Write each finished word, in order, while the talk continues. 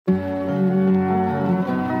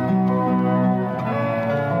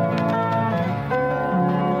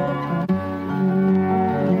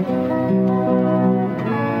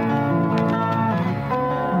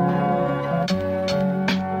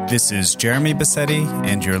This is Jeremy Bassetti,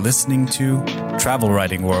 and you're listening to Travel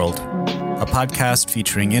Writing World, a podcast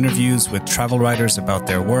featuring interviews with travel writers about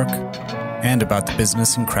their work and about the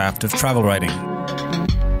business and craft of travel writing.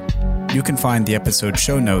 You can find the episode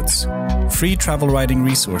show notes, free travel writing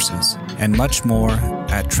resources, and much more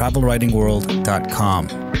at travelwritingworld.com.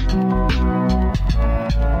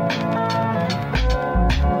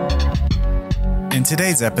 In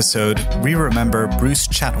today's episode, we remember Bruce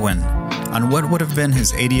Chatwin on what would have been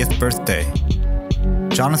his 80th birthday.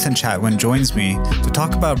 Jonathan Chatwin joins me to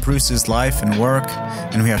talk about Bruce's life and work,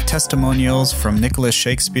 and we have testimonials from Nicholas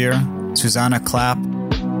Shakespeare, Susanna Clapp,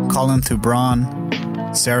 Colin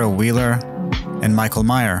Thubron, Sarah Wheeler, and Michael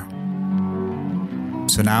Meyer.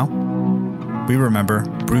 So now, we remember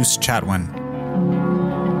Bruce Chatwin.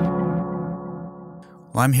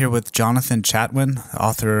 Well, I'm here with Jonathan Chatwin,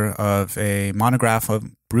 author of a monograph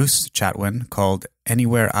of Bruce Chatwin called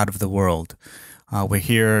Anywhere Out of the World. We're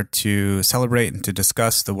here to celebrate and to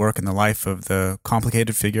discuss the work and the life of the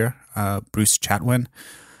complicated figure, Bruce Chatwin,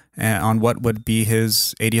 on what would be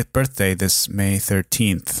his 80th birthday this May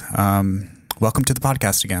 13th. Welcome to the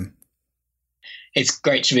podcast again. It's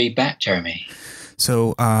great to be back, Jeremy.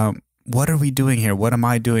 So, what are we doing here? What am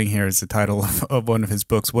I doing here is the title of one of his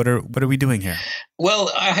books. What are we doing here? Well,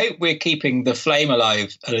 I hope we're keeping the flame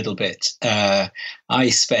alive a little bit. I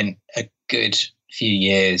spent a good few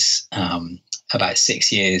years, about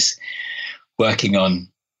 6 years, working on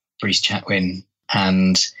Bruce Chatwin.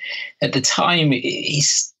 And at the time, he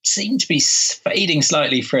seemed to be fading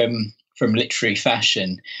slightly from literary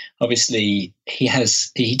fashion. Obviously, he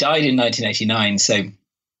died in 1989, so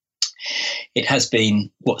it has been,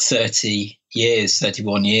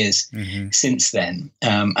 31 years since then.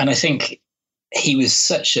 And I think he was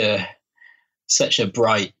such a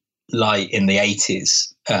bright light in the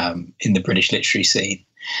 80s in the British literary scene.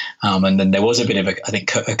 And then there was a bit of a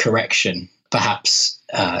correction, perhaps,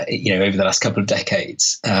 over the last couple of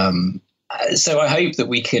decades. So I hope that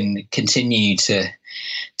we can continue to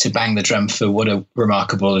bang the drum for what a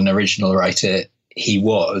remarkable and original writer he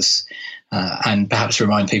was, and perhaps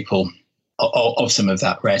remind people of some of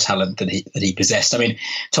that rare talent that he possessed. I mean,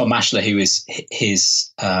 Tom Maschler, who is his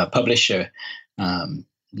publisher,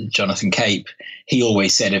 Jonathan Cape, he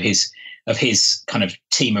always said of his kind of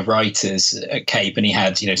team of writers at Cape, and he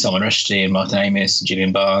had Salman Rushdie and Martin Amis and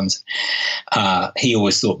Julian Barnes. He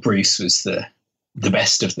always thought Bruce was the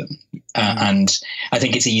best of them, and I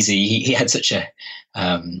think it's easy. He had such a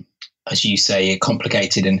as you say, a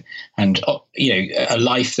complicated and a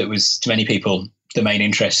life that was to many people the main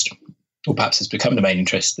interest, or perhaps has become the main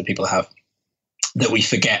interest that people have, that we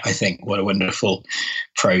forget, I think, what a wonderful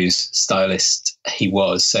prose stylist he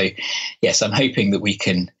was. So, yes, I'm hoping that we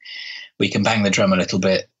can bang the drum a little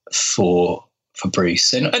bit for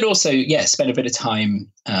Bruce, and also, spend a bit of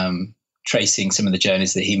time tracing some of the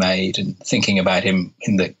journeys that he made and thinking about him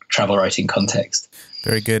in the travel writing context.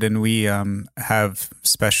 Very good. And we have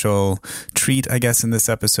special treat, I guess, in this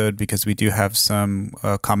episode, because we do have some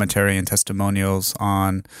commentary and testimonials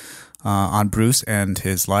on Bruce and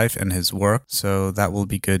his life and his work. So that will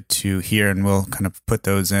be good to hear, and we'll kind of put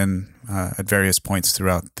those in at various points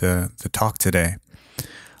throughout the talk today.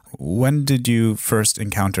 When did you first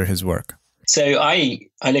encounter his work? So I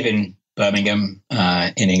live in Birmingham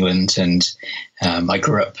in England, and I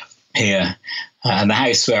grew up here. And the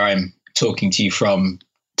house where I'm talking to you from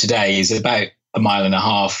today is about 1.5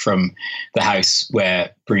 miles from the house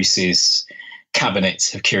where Bruce's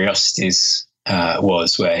cabinet of curiosities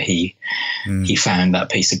was, where he found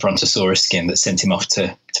that piece of brontosaurus skin that sent him off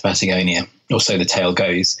to Patagonia, or so the tale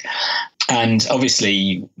goes. And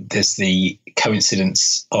obviously there's the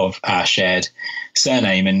coincidence of our shared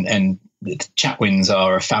surname, and the Chatwins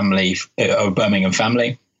are a Birmingham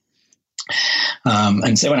family.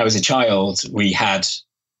 And so when I was a child, we had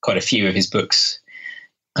quite a few of his books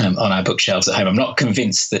on our bookshelves at home. I'm not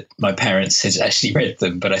convinced that my parents had actually read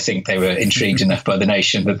them, but I think they were intrigued enough by the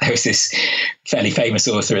notion that there was this fairly famous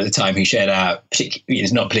author at the time who shared our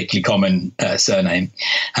not particularly common surname,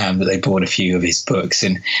 that they bought a few of his books.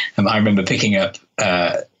 And I remember picking up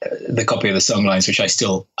the copy of the Songlines, which I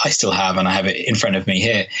still have, and I have it in front of me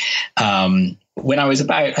here, when I was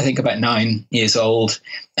about 9 years old,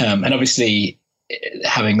 and obviously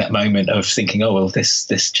having that moment of thinking, oh, well, this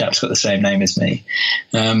chap's got the same name as me.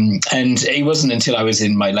 And it wasn't until I was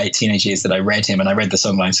in my late teenage years that I read him, and I read the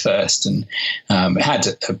Songlines first, and it had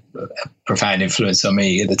a profound influence on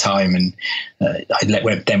me at the time. And I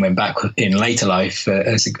went back in later life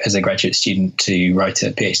as a graduate student to write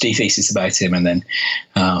a PhD thesis about him. And then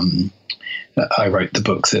I wrote the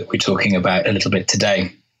book that we're talking about a little bit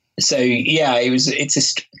today. So, yeah,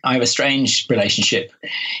 it's I have a strange relationship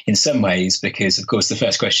in some ways because, of course, the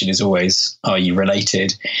first question is always, are you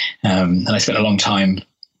related? And I spent a long time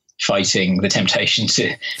fighting the temptation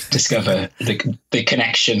to discover the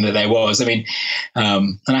connection that there was. I mean,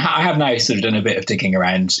 and I have now sort of done a bit of digging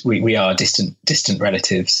around. We are distant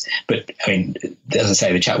relatives, but I mean, as I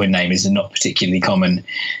say, the Chatwin name is a not particularly common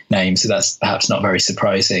name, so that's perhaps not very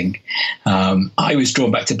surprising. I was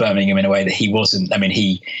drawn back to Birmingham in a way that he wasn't. I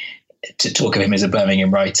mean, to talk of him as a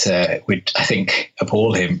Birmingham writer would, I think,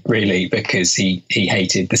 appall him, really, because he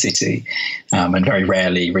hated the city and very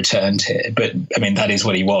rarely returned here. But, I mean, that is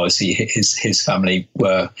what he was. His family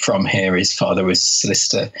were from here. His father was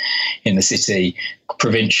solicitor in the city,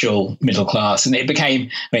 provincial, middle class. And it became,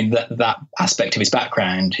 I mean, that aspect of his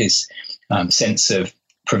background, his sense of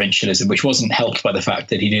provincialism, which wasn't helped by the fact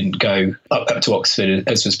that he didn't go up to Oxford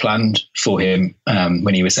as was planned for him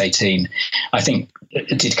when he was 18, I think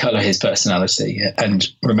it did colour his personality and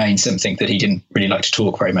remain something that he didn't really like to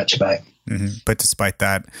talk very much about. Mm-hmm. But despite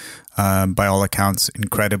that, by all accounts,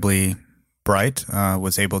 incredibly bright,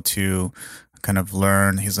 was able to kind of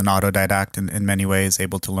learn. He's an autodidact in many ways,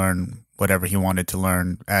 able to learn whatever he wanted to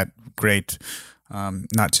learn at great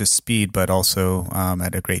not just speed, but also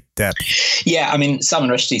at a great depth. Yeah, I mean, Salman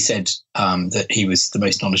Rushdie said that he was the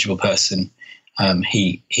most knowledgeable person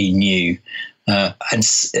he knew. And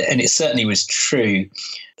it certainly was true,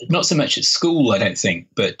 not so much at school, I don't think,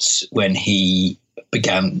 but when he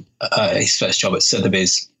began his first job at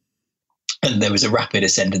Sotheby's, and there was a rapid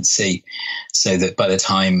ascendancy, so that by the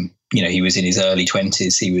time he was in his early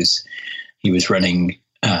 20s, he was running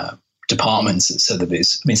departments at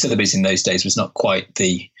Sotheby's. I mean, Sotheby's in those days was not quite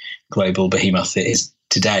the global behemoth it is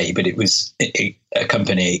today, but it was a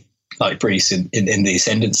company like Bruce in the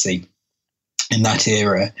ascendancy in that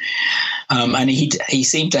era. And he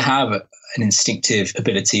seemed to have an instinctive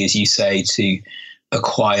ability, as you say, to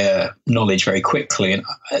acquire knowledge very quickly. And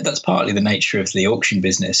that's partly the nature of the auction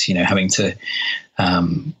business, having to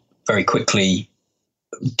very quickly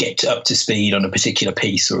get up to speed on a particular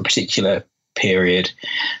piece or a particular period,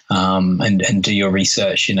 and do your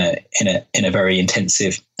research in a very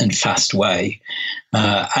intensive and fast way.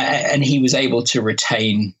 And he was able to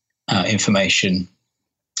retain information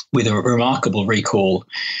with a remarkable recall.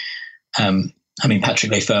 I mean,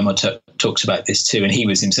 Patrick Leigh-Fermor talks about this too, and he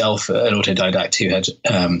was himself an autodidact who had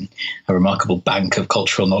a remarkable bank of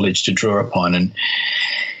cultural knowledge to draw upon. And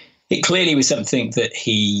it clearly was something that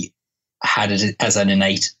he had as an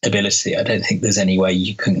innate ability. I don't think there's any way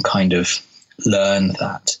you can kind of learn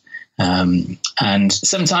that. And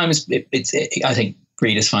sometimes I think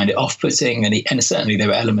readers find it off-putting, and certainly there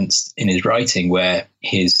were elements in his writing where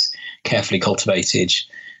his carefully cultivated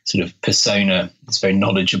sort of persona is very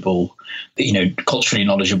knowledgeable, culturally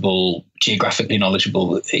knowledgeable, geographically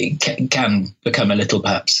knowledgeable. It can become a little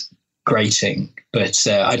perhaps grating, but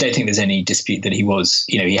I don't think there's any dispute that he was,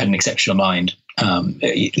 he had an exceptional mind,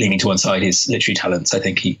 leaning to one side his literary talents. I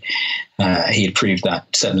think he had proved that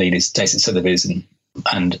certainly in his days at Sotheby's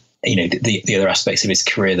and the other aspects of his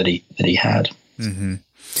career that he had. Mm-hmm.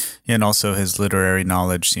 Yeah, and also his literary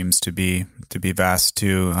knowledge seems to be vast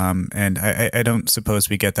too. And I don't suppose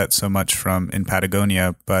we get that so much in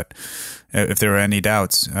Patagonia, but if there were any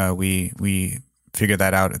doubts, we figured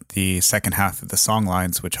that out at the second half of the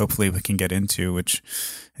songlines, which hopefully we can get into, which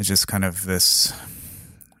is just kind of this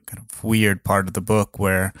kind of weird part of the book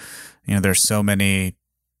where, there's so many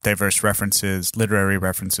diverse references, literary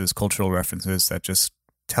references, cultural references that just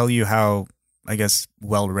tell you how, I guess,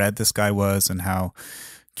 well-read this guy was and how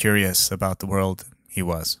curious about the world he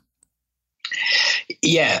was.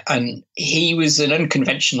 Yeah, and he was an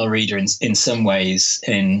unconventional reader in some ways,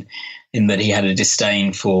 in that he had a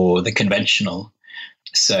disdain for the conventional.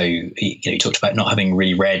 So he talked about not having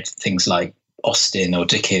really read things like Austen or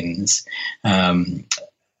Dickens.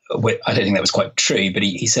 I don't think that was quite true, but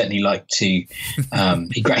he certainly liked to.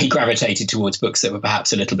 He gravitated towards books that were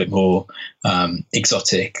perhaps a little bit more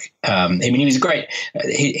exotic. I mean, he was great.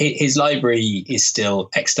 His library is still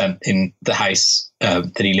extant in the house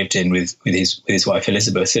that he lived in with his wife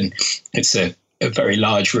Elizabeth, and it's a very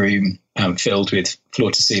large room filled with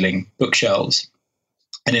floor-to-ceiling bookshelves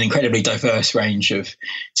and an incredibly diverse range of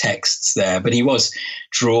texts there. But he was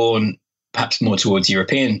drawn perhaps more towards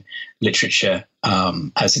European literature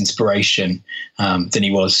as inspiration than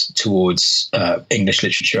he was towards English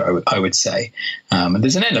literature, I would say. And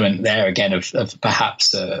there's an element there, again, of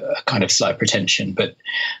perhaps a kind of slight pretension, but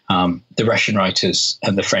the Russian writers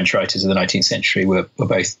and the French writers of the 19th century were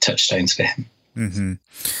both touchstones for him. Mm-hmm.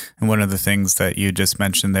 And one of the things that you just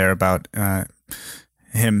mentioned there about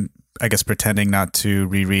him, I guess, pretending not to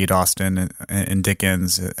reread Austen and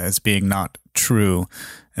Dickens as being not true,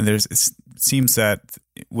 And it seems that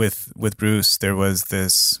with Bruce, there was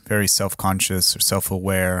this very self-conscious or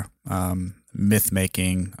self-aware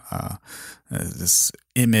myth-making, this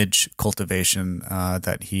image cultivation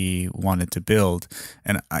that he wanted to build.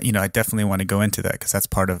 And, I definitely want to go into that because that's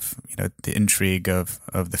part of, the intrigue of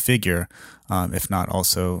the figure, if not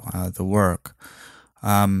also the work.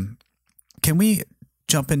 Can we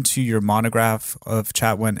jump into your monograph of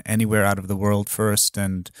Chatwin, Anywhere Out of the World, first,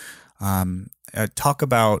 and talk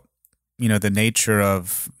about, the nature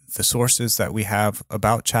of the sources that we have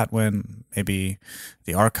about Chatwin, maybe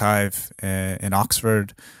the archive in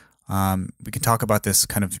Oxford. We can talk about this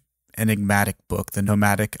kind of enigmatic book, The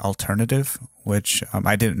Nomadic Alternative, which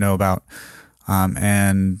I didn't know about,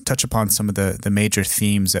 and touch upon some of the major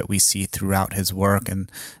themes that we see throughout his work.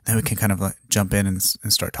 And then we can kind of jump in and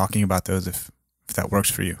start talking about those if that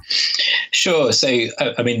works for you. Sure. So,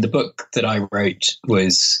 the book that I wrote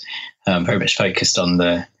was very much focused on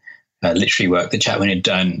the literary work that Chatwin had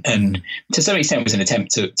done, and to some extent was an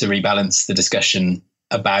attempt to rebalance the discussion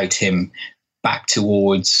about him back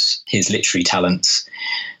towards his literary talents,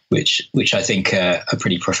 which I think are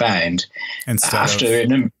pretty profound. Instead of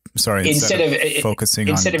focusing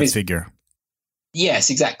on the figure. Yes,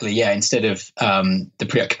 exactly. Yeah, instead of the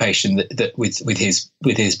preoccupation that with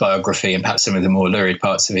his biography and perhaps some of the more lurid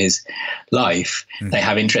parts of his life, they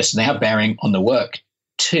have interest and they have bearing on the work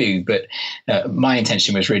too. But my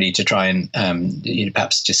intention was really to try and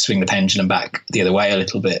perhaps just swing the pendulum back the other way a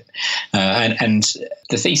little bit. And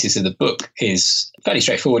the thesis of the book is fairly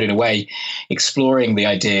straightforward in a way, exploring the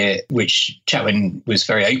idea, which Chatwin was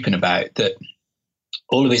very open about, that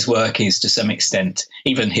all of his work is to some extent,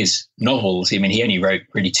 even his novels. He only wrote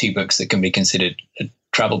really 2 books that can be considered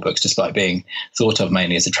travel books, despite being thought of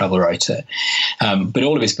mainly as a travel writer. But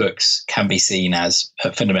all of his books can be seen as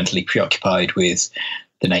fundamentally preoccupied with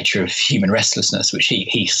the nature of human restlessness, which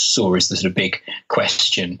he saw as the sort of big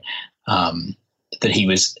question that he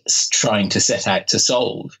was trying to set out to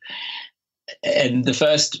solve. And the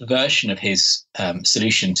first version of his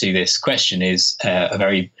solution to this question is a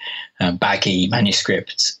very baggy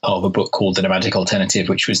manuscript of a book called The Nomadic Alternative,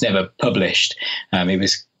 which was never published. It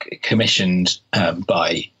was commissioned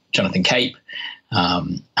by Jonathan Cape,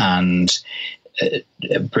 and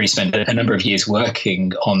Bruce spent a number of years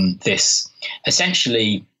working on this,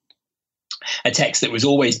 essentially a text that was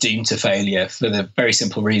always doomed to failure for the very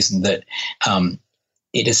simple reason that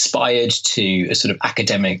it aspired to a sort of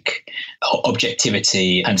academic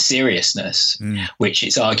objectivity and seriousness, which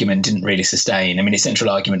its argument didn't really sustain. Its central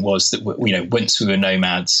argument was that, once we were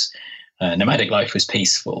nomads, nomadic life was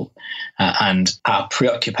peaceful, and our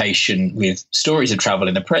preoccupation with stories of travel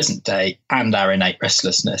in the present day and our innate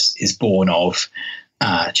restlessness is born of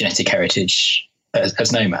genetic heritage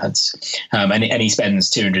as nomads. And he spends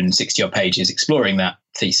 260 odd pages exploring that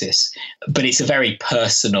thesis, but it's a very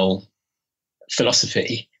personal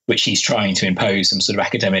philosophy which he's trying to impose some sort of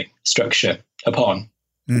academic structure upon.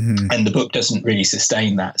 And the book doesn't really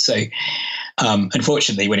sustain that. So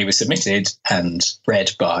unfortunately, when it was submitted and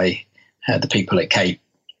read by the people at Cape,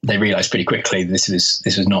 they realized pretty quickly this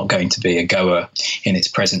was not going to be a goer in its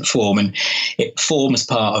present form. And it forms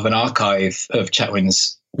part of an archive of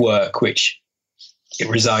Chatwin's work, which it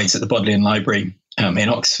resides at the Bodleian Library in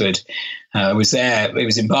Oxford. It was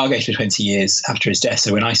embargoed for 20 years after his death.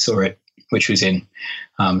 So when I saw it, which was in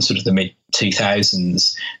sort of the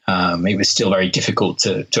mid-2000s, it was still very difficult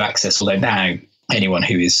to access, although now anyone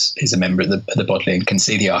who is a member of the Bodleian can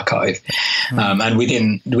see the archive. And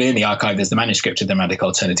within the archive, there's the manuscript of The Nomadic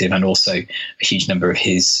Alternative and also a huge number of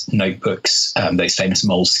his notebooks, those famous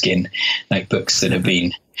moleskin notebooks that have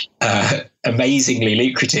been amazingly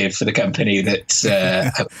lucrative for the company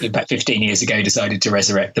that about 15 years ago decided to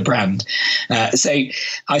resurrect the brand. So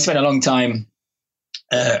I spent a long time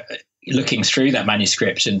looking through that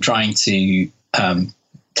manuscript and trying to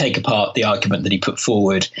take apart the argument that he put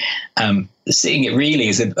forward, seeing it really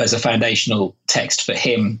as a foundational text for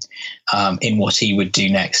him in what he would do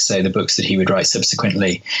next, so the books that he would write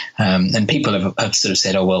subsequently. And people have sort of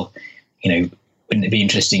said, oh, well, wouldn't it be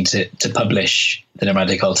interesting to publish The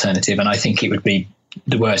Nomadic Alternative? And I think it would be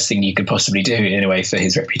the worst thing you could possibly do in a way for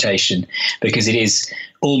his reputation, because it is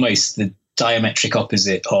almost the diametric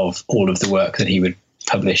opposite of all of the work that he would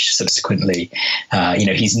publish subsequently.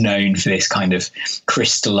 He's known for this kind of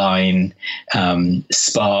crystalline,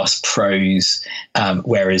 sparse prose,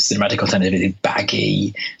 whereas The Nomadic Alternative is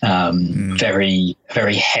baggy, very,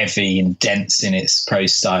 very heavy and dense in its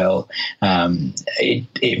prose style.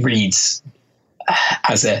 It reads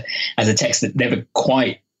as a text that never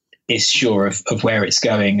quite is sure of where it's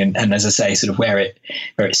going, and as I say, sort of where it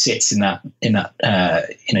sits in that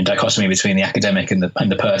dichotomy between the academic and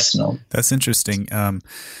the personal. That's interesting. I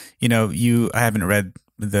haven't read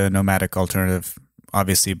The Nomadic Alternative,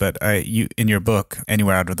 obviously, but you in your book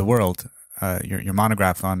Anywhere Out of the World, your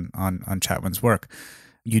monograph on Chatwin's work,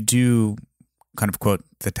 you do kind of quote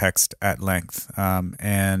the text at length,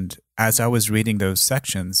 and as I was reading those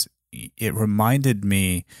sections, it reminded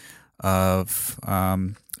me of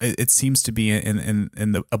it seems to be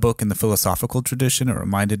in a book in the philosophical tradition. It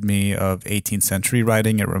reminded me of 18th century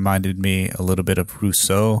writing. It reminded me a little bit of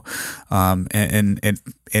Rousseau, in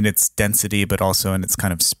its density, but also in its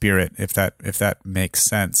kind of spirit, if that makes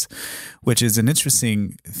sense. Which is an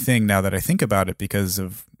interesting thing now that I think about it, because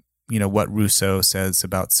of what Rousseau says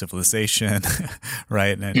about civilization,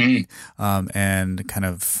 right? And kind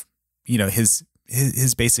of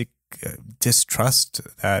his basic distrust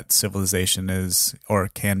that civilization is or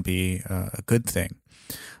can be a good thing.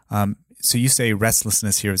 So you say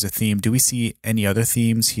restlessness here is a theme. Do we see any other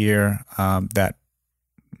themes here that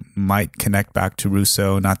might connect back to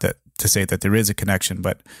Rousseau? Not that to say that there is a connection,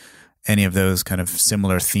 but any of those kind of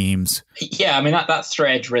similar themes? Yeah, I mean, that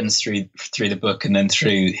thread runs through the book and then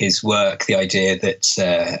through his work, the idea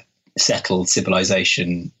that settled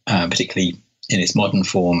civilization, particularly in its modern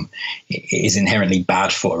form, is inherently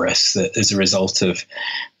bad for us as a result of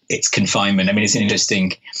its confinement. I mean, it's an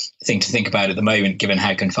interesting thing to think about at the moment, given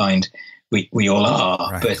how confined we all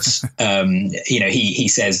are. Right. But, he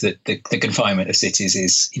says that the confinement of cities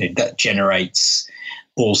is, that generates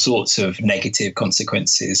all sorts of negative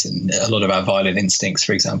consequences, and a lot of our violent instincts,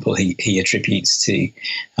 for example, he attributes to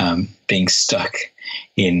being stuck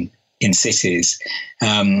in cities.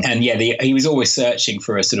 He was always searching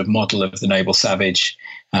for a sort of model of the noble savage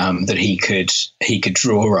that he could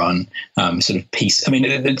draw on, sort of peace. I mean,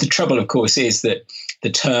 the trouble, of course, is that the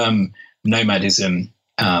term nomadism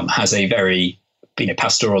has a very,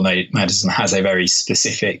 pastoral nomadism has a very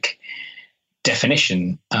specific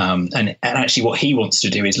definition, and actually what he wants to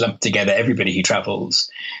do is lump together everybody who travels,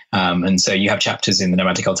 and so you have chapters in The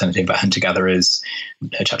Nomadic Alternative about hunter-gatherers,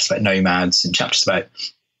 chapters about nomads, and chapters about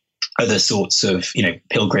other sorts of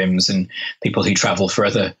pilgrims and people who travel for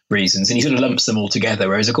other reasons, and he sort of lumps them all together,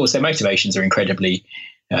 whereas of course their motivations are incredibly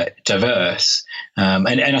diverse, and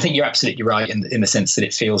I think you're absolutely right in the sense that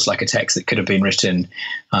it feels like a text that could have been written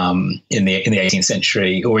in the 18th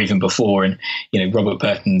century or even before. And Robert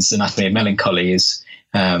Burton's Anatomy of Melancholy is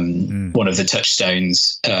one of the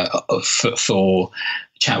touchstones for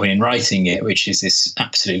Chatwin in writing it, which is this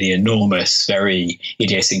absolutely enormous, very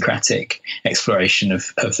idiosyncratic exploration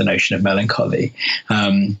of the notion of melancholy,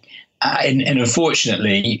 and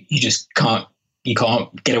unfortunately you just can't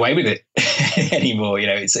get away with it anymore.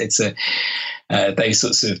 It's those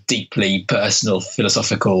sorts of deeply personal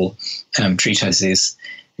philosophical treatises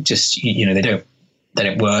just they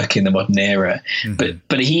don't work in the modern era. Mm-hmm.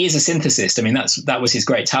 But he is a synthesist. I mean, that was his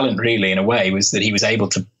great talent, really, in a way, was that he was able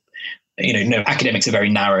to. Academics are very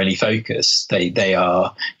narrowly focused. They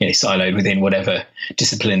are siloed within whatever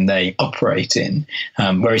discipline they operate in,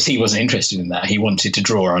 whereas he wasn't interested in that. He wanted to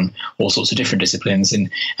draw on all sorts of different disciplines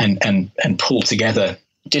and pull together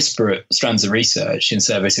disparate strands of research in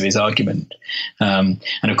service of his argument. And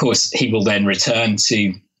of course, he will then return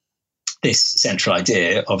to this central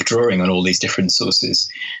idea of drawing on all these different sources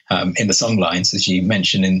in the songlines, as you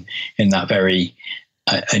mentioned in that very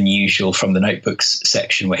unusual From the Notebooks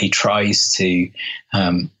section, where he tries to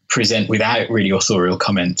present without really authorial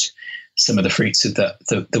comment some of the fruits of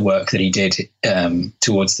the work that he did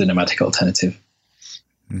towards the nomadic alternative.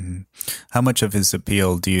 Mm-hmm. How much of his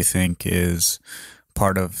appeal do you think is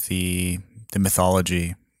part of the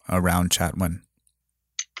mythology around Chatwin?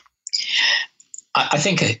 I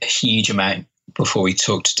think a huge amount. Before we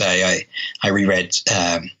talk today, I reread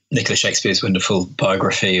Nicholas Shakespeare's wonderful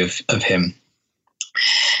biography of him.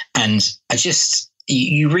 And I just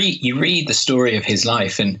you read the story of his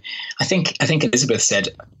life, and I think Elizabeth said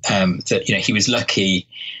that he was lucky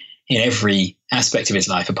in every aspect of his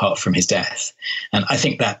life apart from his death, and I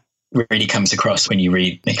think that really comes across when you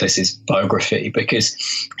read Nicholas's biography, because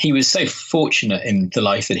he was so fortunate in the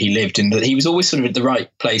life that he lived, and that he was always sort of at the right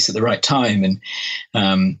place at the right time,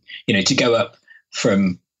 and to go up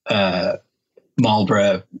from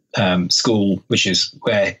Marlborough School, which is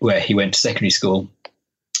where he went to secondary school,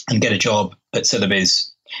 and get a job at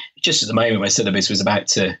Sotheby's just at the moment where Sotheby's was about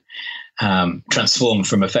to transform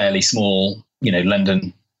from a fairly small,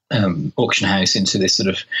 London auction house into this sort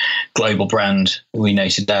of global brand we know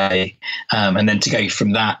today, and then to go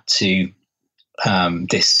from that to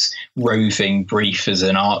this roving brief as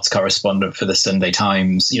an arts correspondent for the Sunday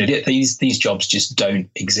Times. These jobs just don't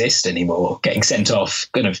exist anymore. Getting sent off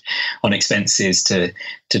kind of on expenses to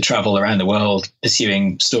travel around the world,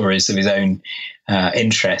 pursuing stories of his own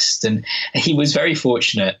interest. And he was very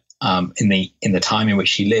fortunate in the time in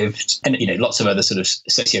which he lived, and lots of other sort of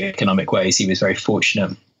socioeconomic ways. He was very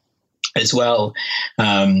fortunate as well,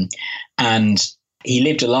 and he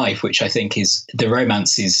lived a life which I think is the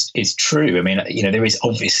romance is true. I mean, there is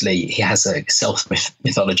obviously, he has a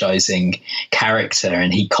self-mythologizing character,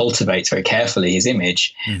 and he cultivates very carefully his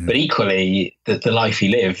image. Mm-hmm. But equally, the life he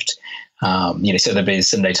lived, Sotheby's,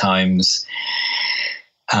 Sunday Times,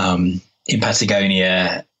 in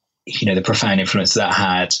Patagonia, the profound influence that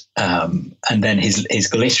had, and then his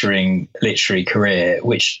glittering literary career,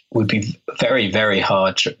 which would be very, very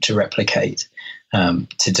hard to replicate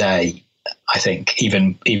today. I think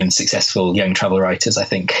even successful young travel writers, I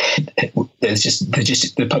think there's just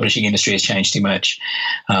the publishing industry has changed too much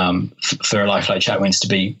for a life like Chatwin's to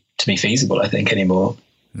be feasible, I think, anymore.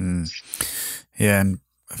 Yeah, and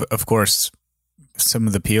of course, some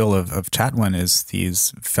of the appeal of Chatwin is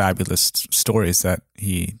these fabulous stories that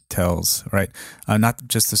he tells, right? Not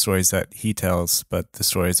just the stories that he tells, but the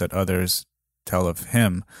stories that others tell of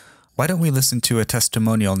him. Why don't we listen to a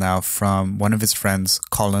testimonial now from one of his friends,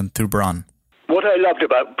 Colin Thubron? What I loved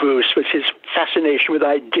about Bruce was his fascination with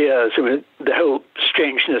ideas and with the whole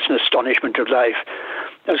strangeness and astonishment of life.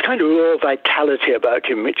 There was kind of raw vitality about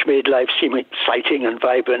him, which made life seem exciting and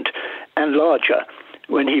vibrant and larger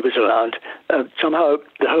when he was around. Somehow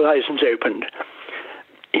the horizons opened.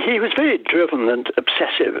 He was very driven and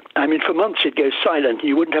obsessive. I mean, for months he'd go silent.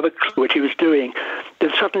 You wouldn't have a clue what he was doing.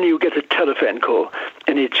 Then suddenly you get a telephone call,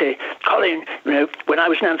 and he'd say, "Colin, when I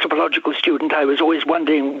was an anthropological student, I was always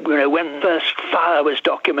wondering, when the first fire was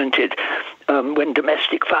documented, when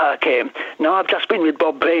domestic fire came. Now I've just been with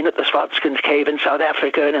Bob Brain at the Swartskens Cave in South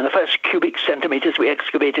Africa, and in the first cubic centimeters we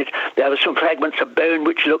excavated, there were some fragments of bone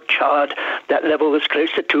which looked charred. That level was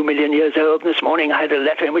close to 2 million years old. And this morning I had a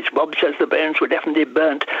letter in which Bob says the bones were definitely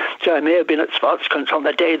burnt. So I may have been at Swartskens on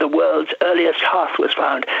the day the world's earliest hearth was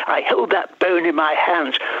found. I held that bone in my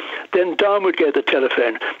hands." Then down would go the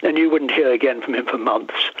telephone, and you wouldn't hear again from him for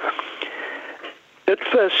months. At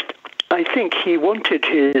first, I think he wanted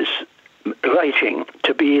his writing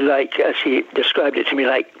to be like, as he described it to me,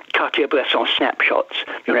 like Cartier-Bresson snapshots,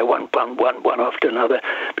 one after another,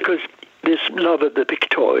 because this love of the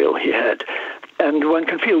pictorial he had. And one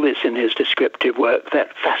can feel this in his descriptive work,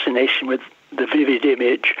 that fascination with the vivid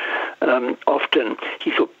image. Often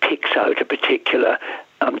he sort of picks out a particular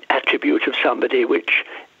attribute of somebody which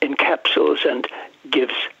encapsulates and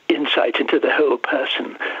gives insight into the whole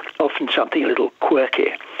person, often something a little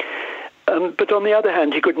quirky. But on the other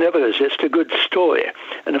hand, he could never resist a good story.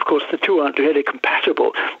 And of course, the two aren't really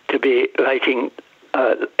compatible, to be writing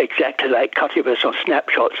exactly like Cartier-Bresson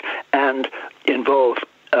snapshots and involve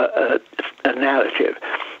a narrative.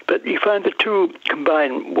 But you find the two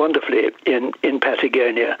combine wonderfully in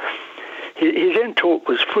Patagonia. His own talk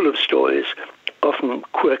was full of stories, often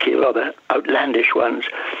quirky, rather outlandish ones.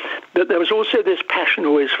 But there was also this passion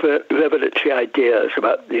always for revelatory ideas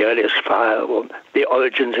about the earliest fire or the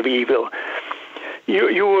origins of evil.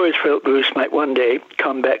 You always felt Bruce might one day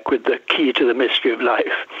come back with the key to the mystery of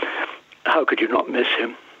life. How could you not miss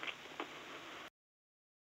him?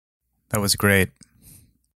 That was great.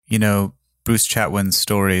 Bruce Chatwin's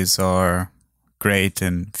stories are great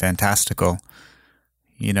and fantastical.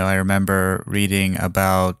 I remember reading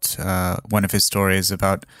about one of his stories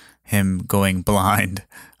about him going blind,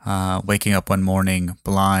 waking up one morning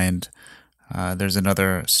blind. There's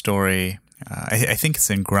another story, I think it's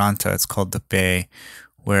in Granta, it's called The Bay,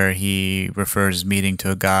 where he refers meeting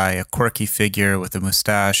to a guy, a quirky figure with a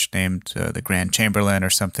mustache named the Grand Chamberlain or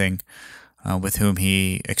something, with whom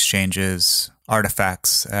he exchanges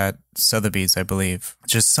artifacts at Sotheby's, I believe.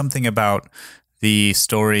 Just something about the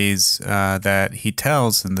stories that he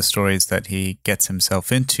tells and the stories that he gets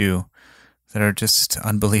himself into that are just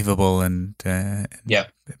unbelievable and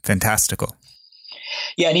fantastical.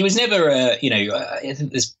 Yeah, and he was never, I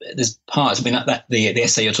think there's parts. I mean, that the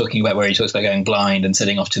essay you're talking about where he talks about going blind and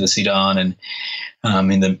setting off to the Sudan, and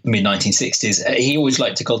in the mid 1960s, he always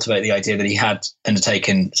liked to cultivate the idea that he had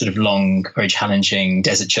undertaken sort of long, very challenging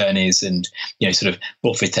desert journeys, and sort of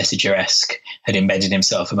Borthwick Thesiger-esque had embedded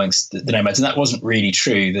himself amongst the nomads, and that wasn't really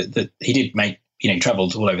true. That he did make,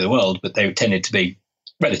 travelled all over the world, but they tended to be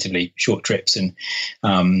relatively short trips, and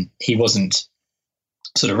he wasn't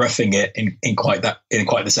sort of roughing it in quite the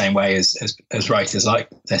same way as writers like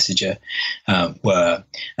Thesiger were.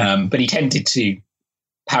 But he tended to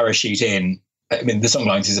parachute in I mean, the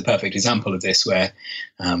Songlines is a perfect example of this, where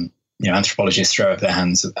anthropologists throw up their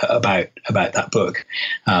hands about that book,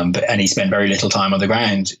 and he spent very little time on the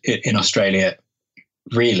ground in Australia,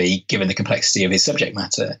 really, given the complexity of his subject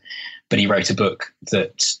matter. But he wrote a book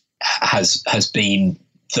that has been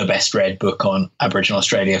the best read book on Aboriginal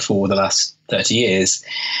Australia for the last 30 years,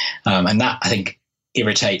 and that, I think,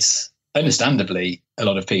 irritates, understandably, a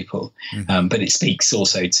lot of people. But it speaks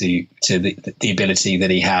also to the ability that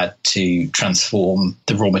he had to transform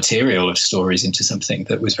the raw material of stories into something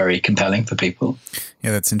that was very compelling for people.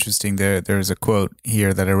 Yeah, that's interesting. There's a quote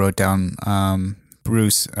here that I wrote down.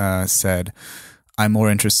 Bruce said, "I'm more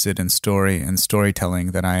interested in story and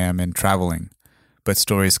storytelling than I am in traveling, but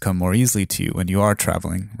stories come more easily to you when you are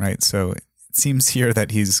traveling," right? So it seems here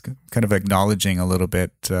that he's kind of acknowledging a little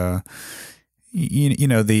bit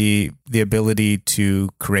the ability to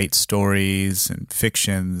create stories and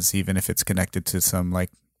fictions, even if it's connected to some like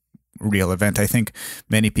real event. I think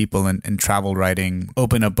many people in travel writing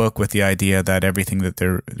open a book with the idea that everything that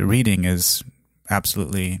they're reading is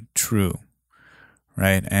absolutely true,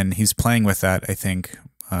 right? And he's playing with that, I think,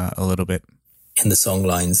 a little bit. In the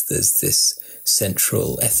Songlines, there's this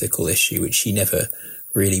central ethical issue which he never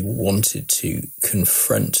really wanted to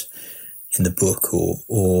confront in the book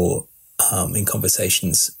or in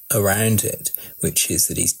conversations around it, which is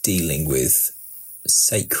that he's dealing with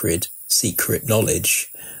sacred, secret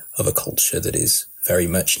knowledge of a culture that is very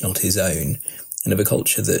much not his own, and of a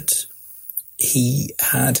culture that he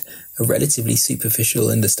had a relatively superficial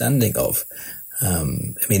understanding of.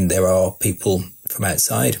 There are people from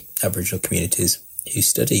outside Aboriginal communities who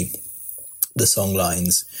study the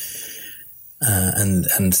Songlines and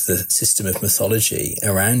the system of mythology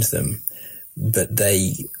around them, but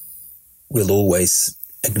they will always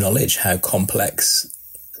acknowledge how complex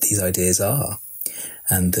these ideas are,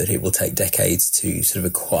 and that it will take decades to sort of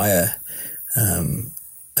acquire an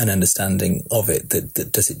understanding of it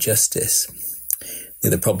that does it justice.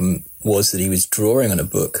 The problem was that he was drawing on a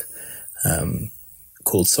book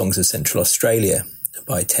called Songs of Central Australia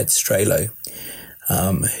by Ted Stralow,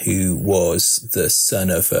 who was the son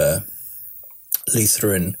of a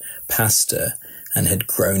Lutheran pastor and had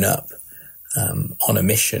grown up on a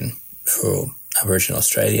mission for Aboriginal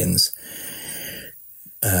Australians.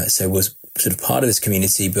 So was sort of part of this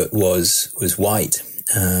community, but was white.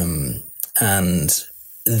 And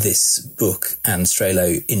this book, and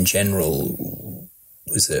Stralow in general,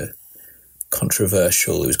 was a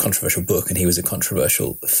controversial book, and he was a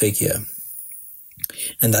controversial figure.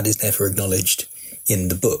 And that is never acknowledged in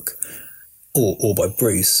the book or by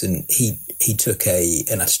Bruce. And he took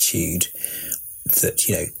an attitude that,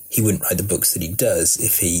 he wouldn't write the books that he does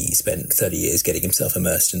if he spent 30 years getting himself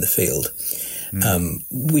immersed in the field,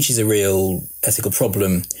 which is a real ethical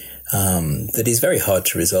problem that is very hard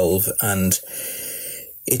to resolve. And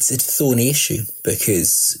it's a thorny issue,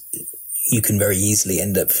 because you can very easily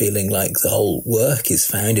end up feeling like the whole work is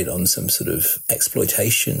founded on some sort of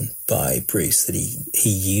exploitation by Bruce, that he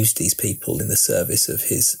used these people in the service of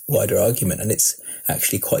his wider argument. And it's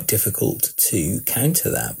actually quite difficult to counter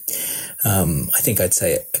that. I think I'd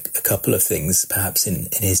say a couple of things perhaps in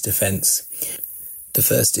his defense. The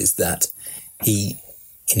first is that he,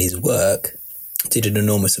 in his work, did an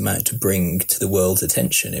enormous amount to bring to the world's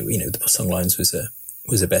attention. The Songlines was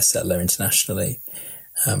a bestseller internationally.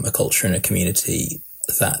 A culture and a community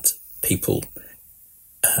that people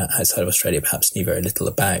outside of Australia perhaps knew very little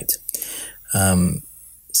about.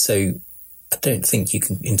 So I don't think you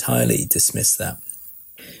can entirely dismiss that.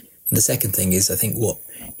 And the second thing is, I think what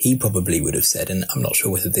he probably would have said, and I'm not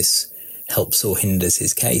sure whether this helps or hinders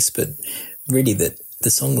his case, but really that the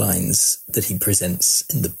Songlines that he presents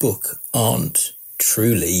in the book aren't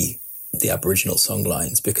truly the Aboriginal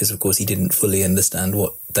Songlines, because of course he didn't fully understand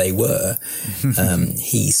what they were.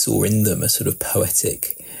 He saw in them a sort of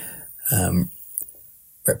poetic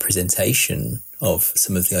representation of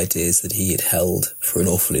some of the ideas that he had held for an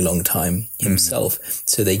awfully long time himself.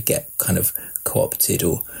 So they get kind of co-opted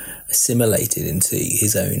or assimilated into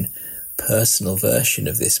his own personal version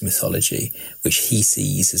of this mythology, which he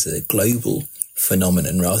sees as a global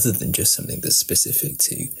phenomenon rather than just something that's specific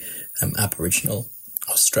to Aboriginal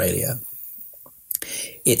Australia.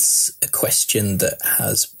 It's a question that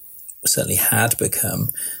has certainly had become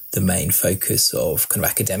the main focus of kind of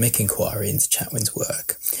academic inquiry into Chatwin's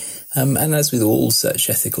work. And as with all such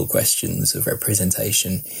ethical questions of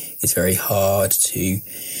representation, it's very hard to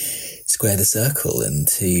square the circle and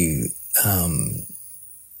to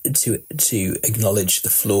acknowledge the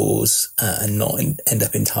flaws and not end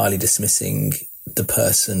up entirely dismissing the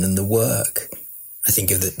person and the work. I think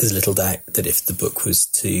there's little doubt that if the book was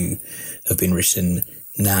to have been written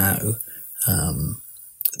now,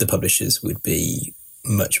 the publishers would be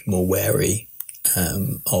much more wary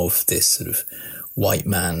of this sort of white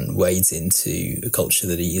man wades into a culture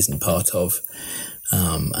that he isn't part of,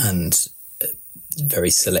 and very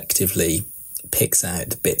selectively picks out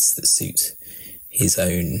the bits that suit his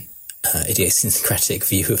own idiosyncratic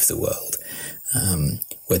view of the world.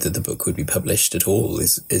 Whether the book would be published at all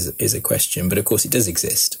is a question, but of course it does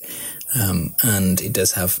exist, and it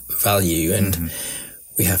does have value, and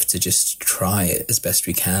we have to just try as best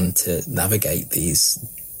we can to navigate these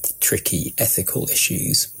tricky ethical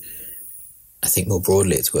issues. I think more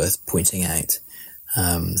broadly it's worth pointing out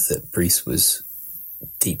that Bruce was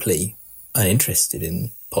deeply uninterested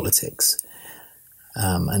in politics,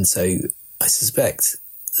 and so I suspect,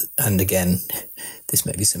 and again, this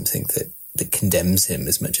may be something that condemns him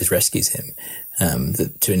as much as rescues him,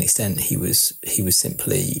 that to an extent he was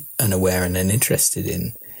simply unaware and uninterested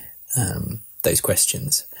in those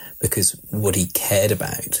questions, because what he cared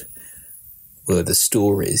about were the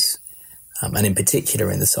stories, and in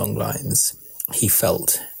particular in the songlines, he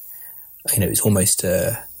felt, it was almost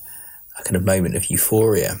a kind of moment of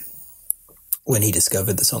euphoria when he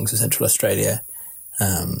discovered the songs of Central Australia,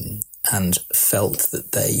 and felt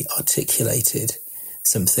that they articulated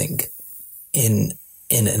something in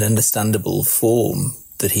an understandable form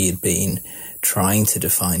that he had been trying to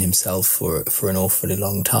define himself for an awfully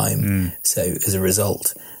long time. So as a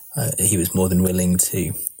result, he was more than willing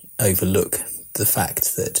to overlook the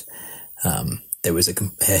fact that there was a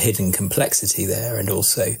hidden complexity there, and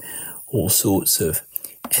also all sorts of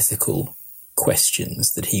ethical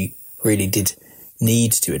questions that he really did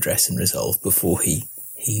need to address and resolve before he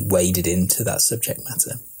waded into that subject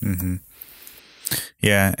matter. Mm-hmm.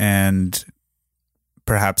 Yeah, and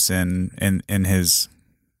perhaps in his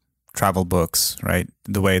travel books, right,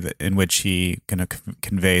 the way that in which he kind of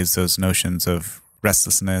conveys those notions of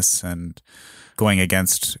restlessness and going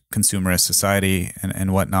against consumerist society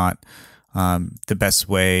and whatnot, the best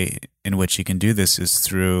way in which he can do this is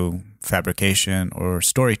through fabrication or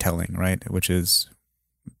storytelling, right, which is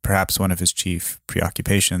perhaps one of his chief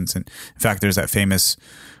preoccupations. And in fact, there's that famous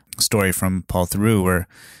story from Paul Theroux where,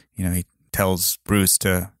 he tells Bruce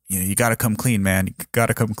to, you got to come clean, man. You got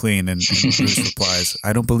to come clean. And Bruce replies,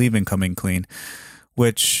 I don't believe in coming clean,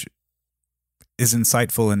 which is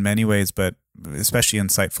insightful in many ways, but especially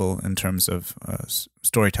insightful in terms of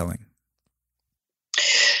storytelling.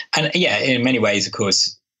 And yeah, in many ways, of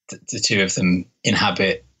course, the two of them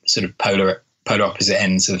inhabit sort of polar opposite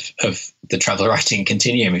ends of the travel writing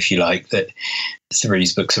continuum, if you like, that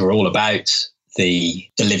Theroux's books are all about the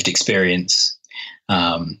lived experience,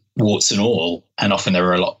 warts and all, and often there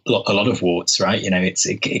are a lot of warts, right?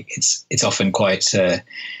 It's often quite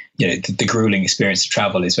the grueling experience of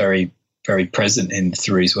travel is very, very present in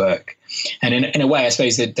Theroux's work, and in a way, I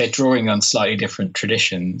suppose that they're drawing on slightly different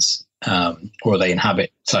traditions, or they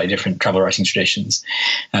inhabit slightly different travel writing traditions,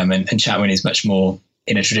 and Chatwin is much more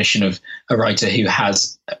in a tradition of a writer who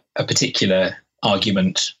has a particular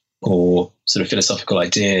argument or sort of philosophical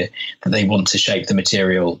idea that they want to shape the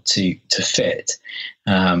material to fit.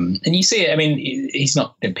 And you see it, he's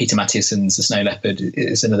not, Peter Matthiesen's The Snow Leopard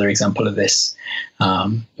is another example of this,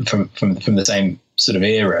 from the same sort of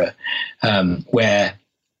era, where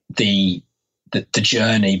the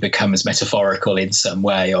journey becomes metaphorical in some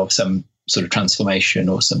way of some sort of transformation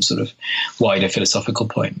or some sort of wider philosophical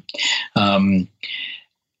point.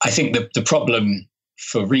 I think the problem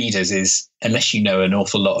for readers is, unless you know an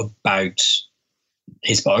awful lot about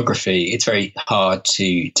his biography, it's very hard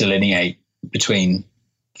to delineate between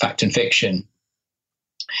fact and fiction.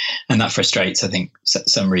 And that frustrates, I think,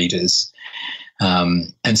 some readers.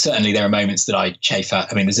 And certainly there are moments that I chafe at.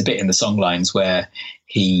 There's a bit in the songlines where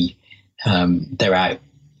they're out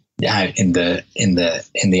in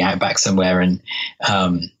the outback somewhere, and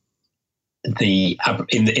in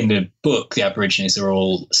the book, the Aborigines are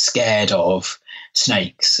all scared of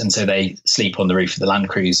snakes, and so they sleep on the roof of the Land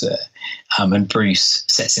Cruiser. And Bruce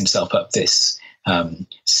sets himself up this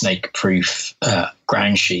snake-proof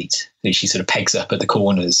ground sheet, which he sort of pegs up at the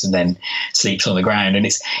corners and then sleeps on the ground. And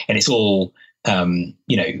it's all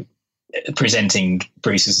presenting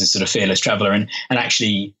Bruce as this sort of fearless traveller. And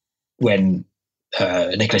actually, when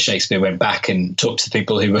Nicholas Shakespeare went back and talked to the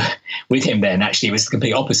people who were with him then, actually it was the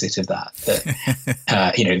complete opposite of that.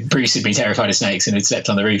 Bruce had been terrified of snakes and had slept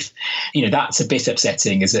on the roof. That's a bit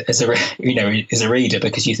upsetting as a reader,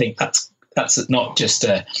 because you think that's not just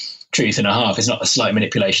a truth and a half. It's not a slight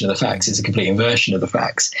manipulation of the facts. It's a complete inversion of the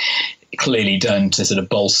facts, clearly done to sort of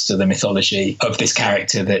bolster the mythology of this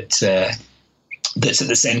character that's at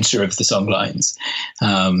the centre of the songlines.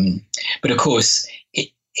 But of course,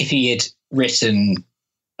 if he had written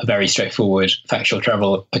a very straightforward factual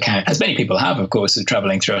travel account, as many people have, of course, of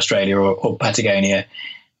traveling through Australia or Patagonia.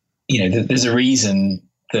 There's a reason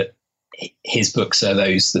that his books are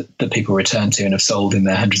those that people return to and have sold in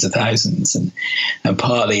their hundreds of thousands. And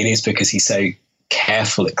partly it is because he's so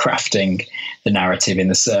careful at crafting the narrative in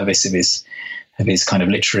the service of his kind of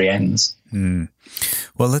literary ends. Mm.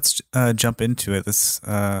 Well, let's jump into it. Let's,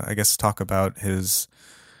 I guess, talk about his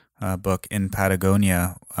book In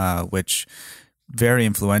Patagonia, which very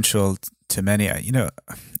influential to many. It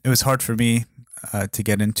was hard for me to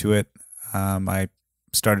get into it. I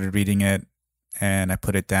started reading it and I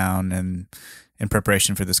put it down, and in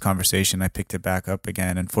preparation for this conversation, I picked it back up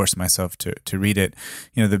again and forced myself to read it.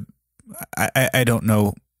 I don't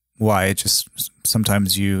know why. It just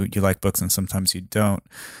sometimes you like books and sometimes you don't.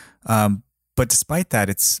 But despite that,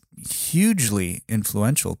 it's hugely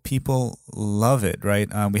influential. People love it, right?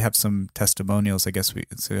 We have some testimonials. I guess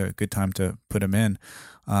it's a good time to put them in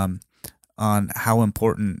on how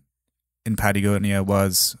important In Patagonia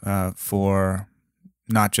was for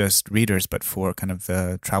not just readers, but for kind of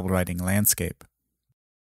the travel writing landscape.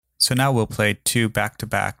 So now we'll play two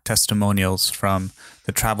back-to-back testimonials from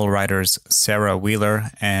the travel writers Sarah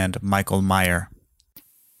Wheeler and Michael Meyer.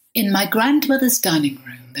 In my grandmother's dining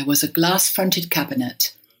room, there was a glass-fronted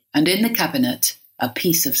cabinet, and in the cabinet, a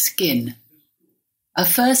piece of skin. A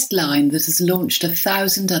first line that has launched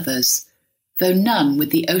 1,000 others, though none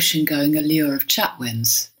with the ocean-going allure of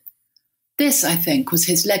Chatwin's. This, I think, was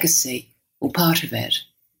his legacy, or part of it.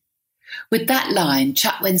 With that line,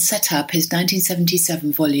 Chatwin set up his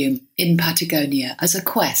 1977 volume, In Patagonia, as a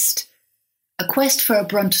quest for a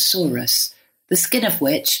brontosaurus, the skin of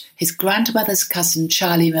which his grandmother's cousin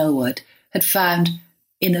Charlie Millward had found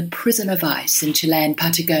in a prison of ice in Chilean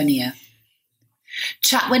Patagonia.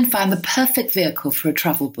 Chatwin found the perfect vehicle for a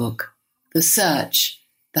travel book, the search,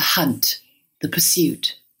 the hunt, the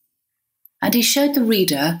pursuit. And he showed the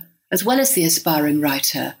reader, as well as the aspiring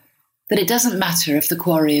writer, that it doesn't matter if the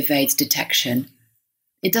quarry evades detection.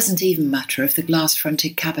 It doesn't even matter if the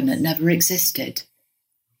glass-fronted cabinet never existed.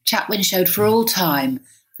 Chatwin showed for all time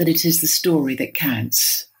that it is the story that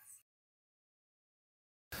counts.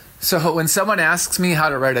 So when someone asks me how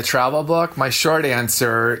to write a travel book, my short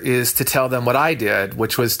answer is to tell them what I did,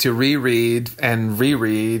 which was to reread and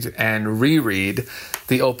reread and reread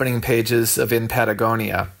the opening pages of In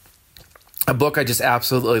Patagonia. A book I just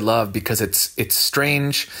absolutely love because it's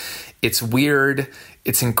strange, it's weird,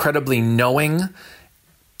 it's incredibly knowing,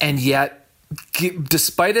 and yet,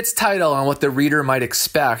 despite its title and what the reader might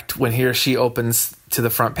expect when he or she opens to the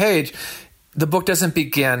front page, the book doesn't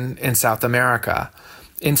begin in South America.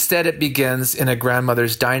 Instead, it begins in a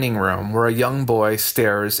grandmother's dining room where a young boy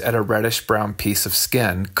stares at a reddish-brown piece of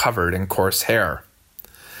skin covered in coarse hair.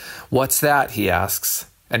 "What's that?" he asks,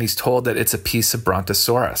 and he's told that it's a piece of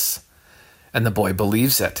brontosaurus. And the boy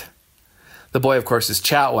believes it. The boy, of course, is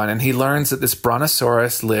Chatwin, and he learns that this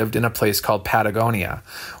brontosaurus lived in a place called Patagonia,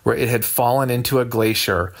 where it had fallen into a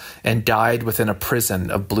glacier and died within a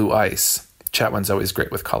prison of blue ice. Chatwin's always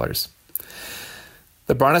great with colors.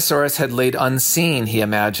 The brontosaurus had laid unseen, he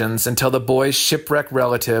imagines, until the boy's shipwrecked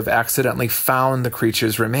relative accidentally found the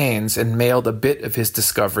creature's remains and mailed a bit of his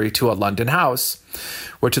discovery to a London house,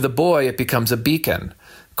 where to the boy it becomes a beacon,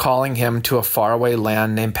 calling him to a faraway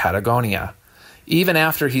land named Patagonia, even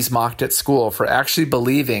after he's mocked at school for actually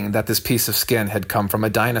believing that this piece of skin had come from a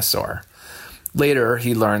dinosaur. Later,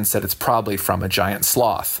 he learns that it's probably from a giant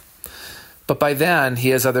sloth. But by then, he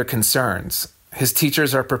has other concerns. His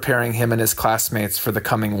teachers are preparing him and his classmates for the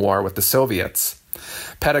coming war with the Soviets.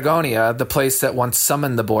 Patagonia, the place that once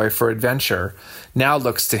summoned the boy for adventure, now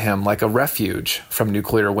looks to him like a refuge from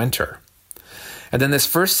nuclear winter. And then this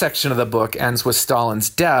first section of the book ends with Stalin's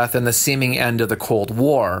death and the seeming end of the Cold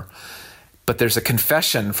War. But there's a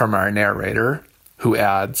confession from our narrator who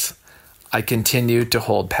adds, "I continued to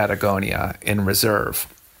hold Patagonia in reserve."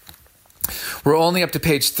 We're only up to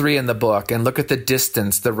page 3 in the book, and look at the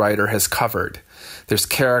distance the writer has covered. There's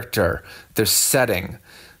character, there's setting,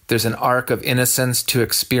 there's an arc of innocence to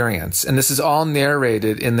experience, and this is all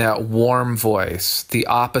narrated in that warm voice, the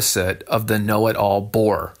opposite of the know-it-all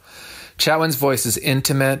bore. Chatwin's voice is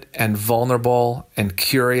intimate and vulnerable and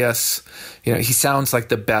curious. He sounds like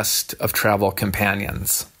the best of travel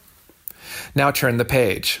companions. Now turn the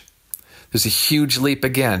page. There's a huge leap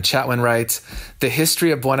again. Chatwin writes, "The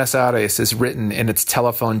history of Buenos Aires is written in its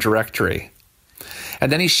telephone directory."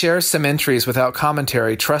 And then he shares some entries without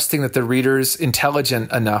commentary, trusting that the reader's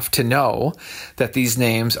intelligent enough to know that these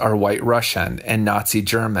names are White Russian and Nazi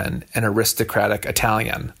German and aristocratic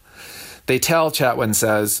Italian. They tell, Chatwin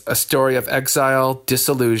says, a story of exile,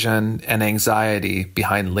 disillusion, and anxiety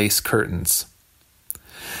behind lace curtains.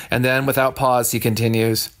 And then, without pause, he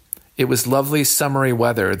continues, "It was lovely summery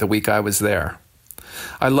weather the week I was there."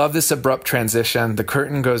 I love this abrupt transition. The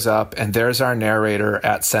curtain goes up, and there's our narrator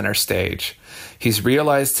at center stage. He's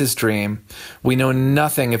realized his dream. We know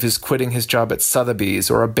nothing of his quitting his job at Sotheby's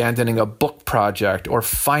or abandoning a book project or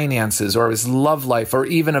finances or his love life or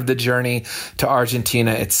even of the journey to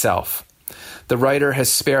Argentina itself. The writer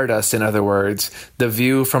has spared us, in other words, the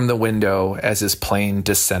view from the window as his plane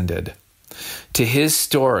descended. To his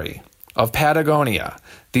story of Patagonia,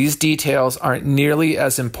 these details aren't nearly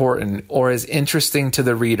as important or as interesting to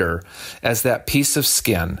the reader as that piece of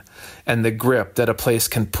skin and the grip that a place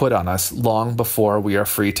can put on us long before we are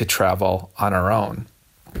free to travel on our own.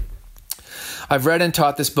 I've read and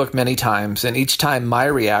taught this book many times, and each time my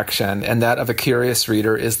reaction and that of a curious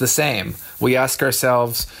reader is the same. We ask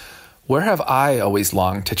ourselves, where have I always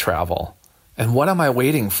longed to travel? And what am I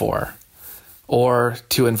waiting for? Or,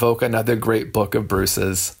 to invoke another great book of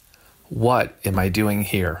Bruce's, what am I doing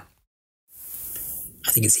here?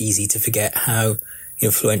 I think it's easy to forget how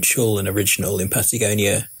influential and original In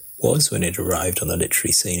Patagonia was when it arrived on the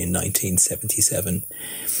literary scene in 1977.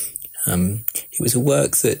 It was a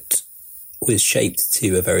work that was shaped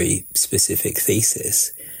to a very specific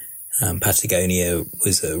thesis. Patagonia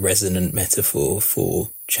was a resonant metaphor for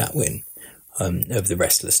Chatwin of the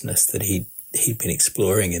restlessness that he'd been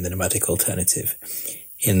exploring in the nomadic alternative,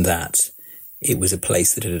 in that it was a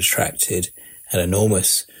place that had attracted an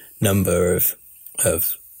enormous number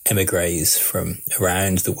of emigres from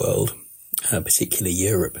around the world, particularly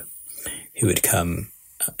Europe, who had come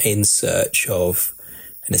in search of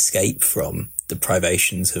an escape from the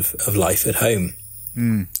privations of life at home.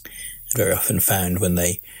 And very often found when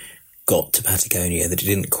they got to Patagonia that it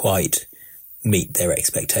didn't quite meet their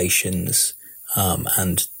expectations,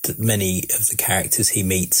 and that many of the characters he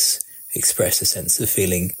meets express a sense of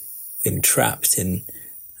feeling trapped in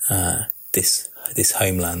this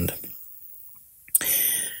homeland.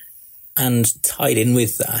 And tied in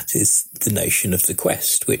with that is the notion of the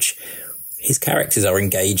quest, which his characters are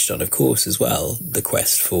engaged on, of course, as well. The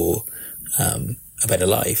quest for a better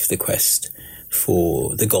life, the quest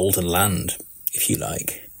for the golden land, if you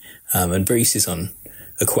like. And Bruce is on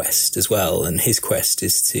a quest as well, and his quest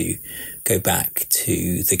is to go back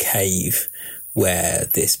to the cave where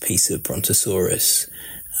this piece of Brontosaurus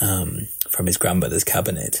from his grandmother's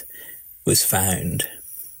cabinet was found.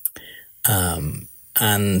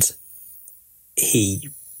 And he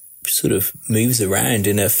sort of moves around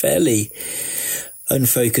in a fairly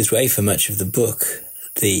unfocused way for much of the book.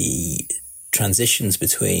 The transitions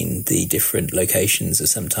between the different locations are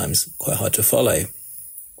sometimes quite hard to follow.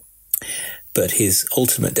 But his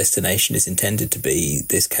ultimate destination is intended to be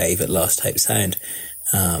this cave at Last Hope Sound.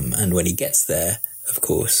 And when he gets there, of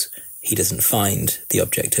course, he doesn't find the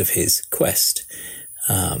object of his quest.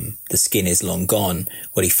 The skin is long gone.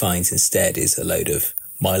 What he finds instead is a load of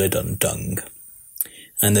Mylodon dung.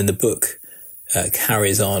 And then the book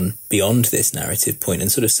carries on beyond this narrative point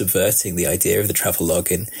and sort of subverting the idea of the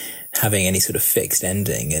travelogue and having any sort of fixed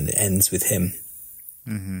ending, and it ends with him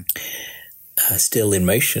still in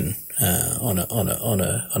motion on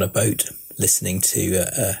a boat, listening to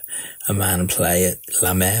a man play at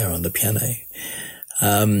La Mer on the piano.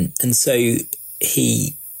 And so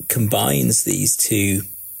he combines these two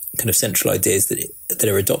kind of central ideas that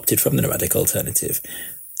are adopted from the nomadic alternative.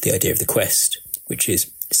 The idea of the quest, which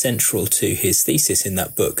is central to his thesis in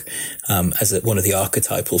that book, as one of the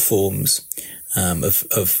archetypal forms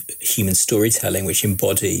of human storytelling, which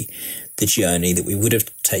embody the journey that we would have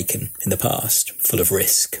taken in the past, full of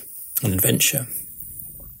risk and adventure,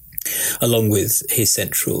 along with his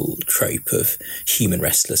central trope of human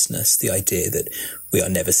restlessness, the idea that we are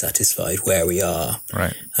never satisfied where we are.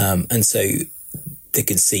 Right. And so the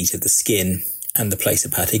conceit of the skin and the place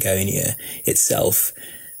of Patagonia itself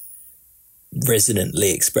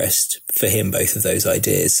resonantly expressed for him both of those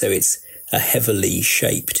ideas. So it's a heavily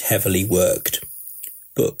shaped, heavily worked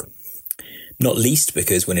book, not least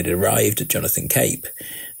because when it arrived at Jonathan Cape,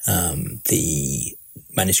 the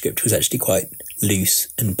manuscript was actually quite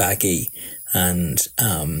loose and baggy, and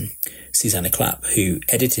Susanna Clapp, who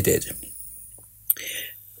edited it,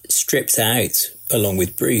 stripped out, along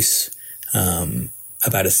with Bruce,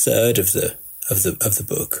 about a third of the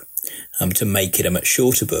book, to make it a much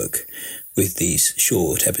shorter book with these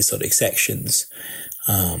short episodic sections,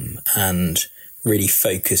 and really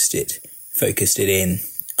focused it in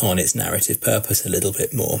on its narrative purpose a little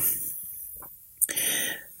bit more.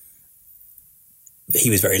 He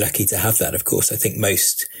was very lucky to have that, of course. I think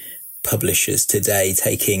most publishers today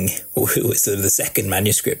taking what was sort of the second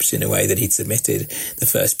manuscript in a way that he'd submitted, the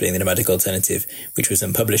first being The Nomadic Alternative, which was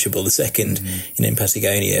unpublishable, the second in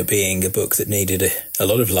Patagonia being a book that needed a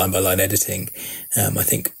lot of line-by-line editing. I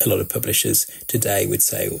think a lot of publishers today would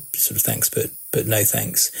say, well, sort of thanks, but no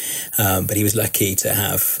thanks. But he was lucky to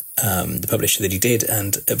have the publisher that he did,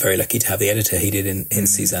 and very lucky to have the editor he did in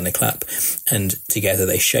Susanna Clapp. And together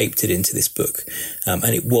they shaped it into this book.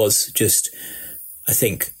 And it was just, I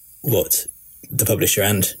think, what the publisher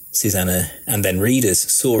and Susanna and then readers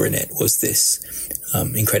saw in it was this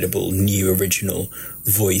incredible new original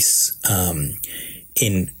voice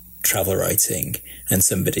in travel writing, and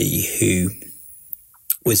somebody who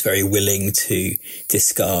was very willing to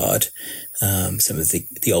discard some of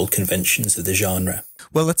the old conventions of the genre.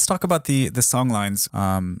 Well, let's talk about the song lines.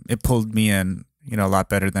 It pulled me in, a lot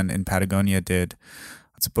better than In Patagonia did.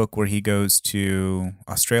 It's a book where he goes to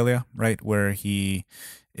Australia, right, where he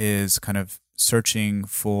is kind of searching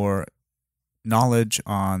for knowledge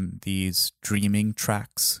on these dreaming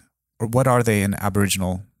tracks. Or what are they in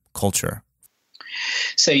Aboriginal culture?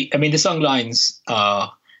 So, the song lines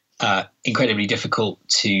are incredibly difficult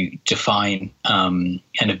to define and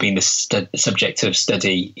have been the subject of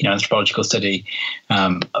study, anthropological study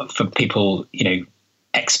for people,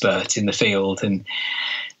 expert in the field. And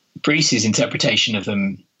Bruce's interpretation of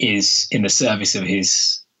them is in the service of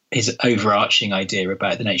his overarching idea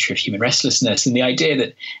about the nature of human restlessness, and the idea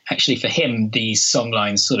that actually for him these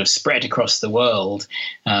songlines sort of spread across the world.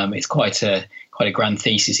 It's quite a grand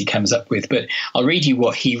thesis he comes up with. But I'll read you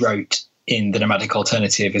what he wrote in The Nomadic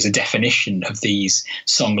Alternative as a definition of these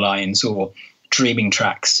songlines, or dreaming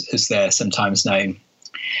tracks as they're sometimes known.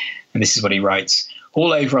 And this is what he writes: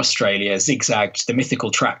 all over Australia zigzagged the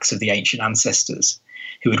mythical tracks of the ancient ancestors,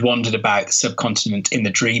 who had wandered about the subcontinent in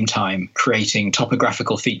the dream time, creating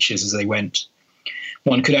topographical features as they went.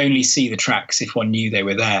 One could only see the tracks if one knew they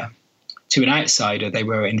were there. To an outsider, they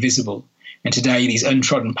were invisible, and today these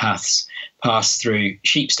untrodden paths pass through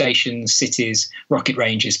sheep stations, cities, rocket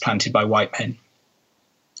ranges planted by white men.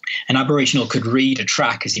 An Aboriginal could read a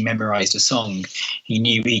track as he memorised a song. He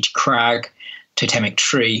knew each crag, totemic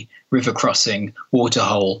tree, river crossing,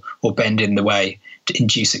 waterhole, or bend in the way in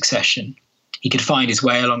due succession. He could find his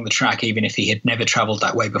way along the track even if he had never travelled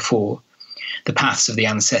that way before. The paths of the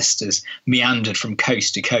ancestors meandered from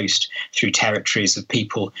coast to coast through territories of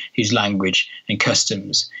people whose language and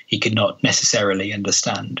customs he could not necessarily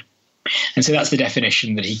understand. And so that's the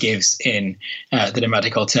definition that he gives in The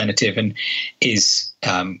Nomadic Alternative, and is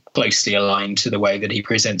closely aligned to the way that he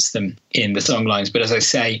presents them in the songlines. But as I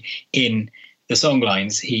say, in the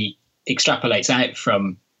songlines, he extrapolates out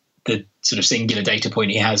from the sort of singular data point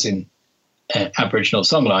he has in Aboriginal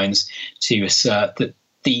songlines to assert that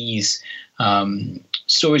these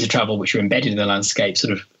stories of travel, which are embedded in the landscape,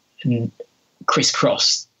 sort of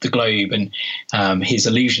crisscross the globe, and his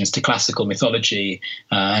allusions to classical mythology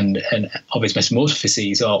and of his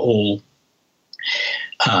metamorphoses are all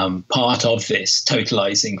part of this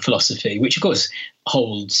totalizing philosophy, which of course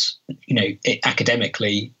holds,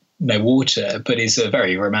 academically no water, but is a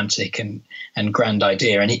very romantic and grand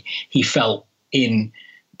idea. And he felt in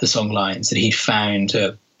the songlines that he'd found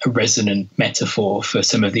a resonant metaphor for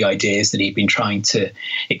some of the ideas that he'd been trying to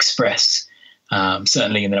express,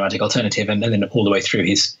 certainly in The Nomadic Alternative, and then all the way through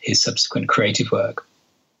his subsequent creative work.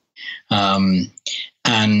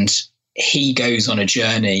 And he goes on a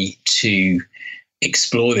journey to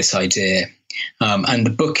explore this idea. And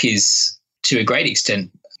the book is, to a great extent,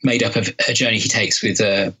 made up of a journey he takes with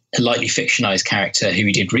a lightly fictionalized character who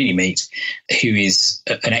we did really meet, who is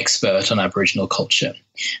an expert on Aboriginal culture.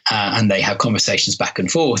 And they have conversations back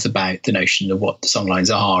and forth about the notion of what the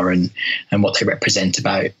songlines are and what they represent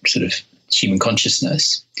about sort of human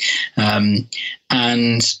consciousness. And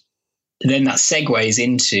then that segues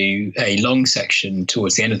into a long section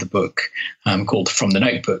towards the end of the book called From the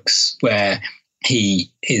Notebooks, where he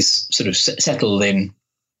is sort of settled in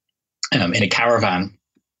a caravan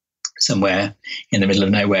somewhere in the middle of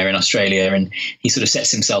nowhere in Australia, and he sort of sets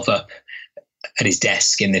himself up at his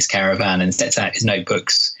desk in this caravan and sets out his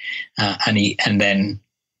notebooks, and then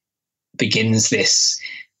begins this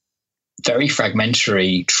very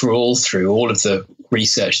fragmentary trawl through all of the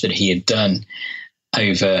research that he had done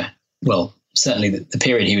over, well, certainly the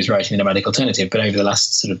period he was writing The Nomadic Alternative, but over the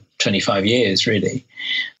last sort of 25 years, really.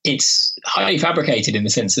 It's highly fabricated in the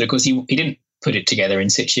sense that, of course, he didn't put it together in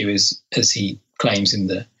situ as he claims in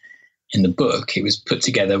the book. It was put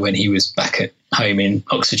together when he was back at home in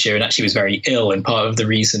Oxfordshire and actually was very ill. And part of the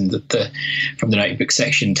reason that From the Notebook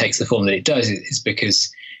section takes the form that it does is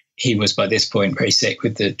because he was by this point very sick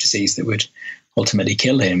with the disease that would ultimately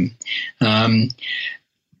kill him.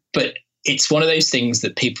 but it's one of those things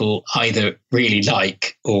that people either really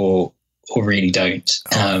like or really don't.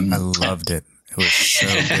 I loved it. It was so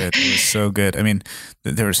good. It was so good. I mean,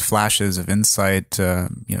 there was flashes of insight. I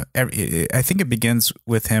think it begins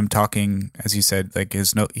with him talking, as you said, like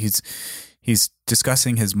he's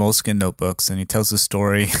discussing his Moleskine notebooks, and he tells the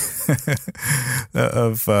story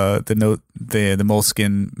of the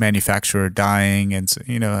Moleskine manufacturer dying, and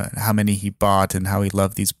how many he bought and how he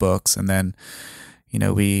loved these books, and then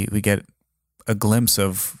we get a glimpse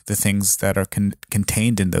of the things that are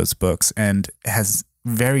contained in those books, and has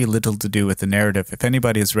very little to do with the narrative. If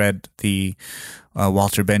anybody has read the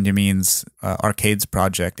Walter Benjamin's Arcades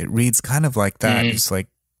project, it reads kind of like that. It's like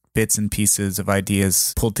bits and pieces of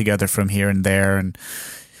ideas pulled together from here and there,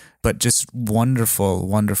 but just wonderful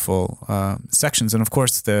sections. And of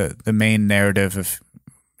course, the main narrative of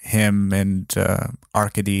him and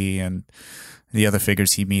Arcady and the other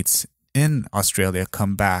figures he meets in Australia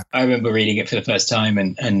come back. I remember reading it for the first time,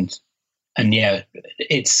 and yeah,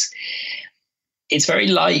 it's very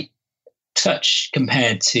light touch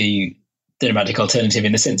compared to the Nomadic Alternative,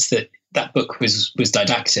 in the sense that book was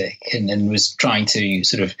didactic and was trying to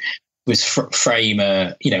sort of frame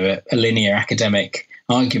a linear academic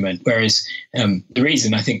argument. Whereas the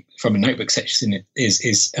reason I think From the Notebook section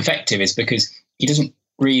is effective is because he doesn't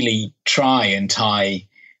really try and tie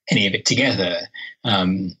any of it together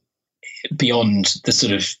beyond the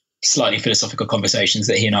sort of slightly philosophical conversations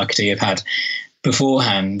that he and Arcady have had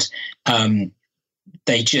beforehand.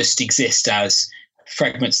 They just exist as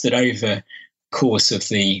fragments that over course of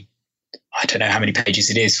the, I don't know how many pages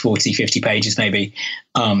it is, 40, 50 pages maybe,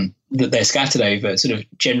 that they're scattered over, sort of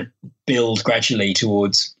build gradually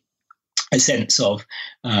towards a sense of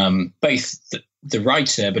both the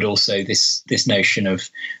writer, but also this notion of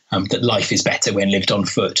that life is better when lived on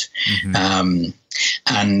foot.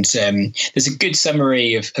 And there's a good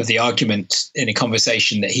summary of the argument in a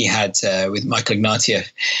conversation that he had with Michael Ignatieff.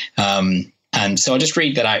 And so I'll just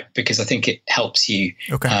read that out because I think it helps you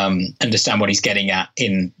understand what he's getting at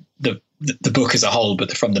in the book as a whole,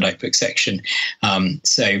 but From the Notebook section.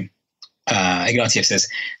 So Ignatieff says,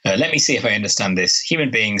 let me see if I understand this.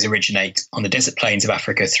 Human beings originate on the desert plains of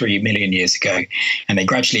Africa 3 million years ago, and they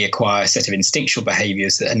gradually acquire a set of instinctual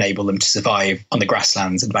behaviors that enable them to survive on the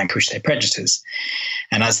grasslands and vanquish their predators.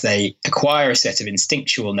 And as they acquire a set of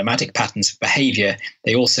instinctual nomadic patterns of behavior,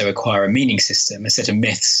 they also acquire a meaning system, a set of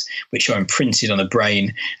myths which are imprinted on the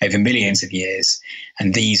brain over millions of years.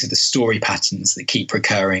 And these are the story patterns that keep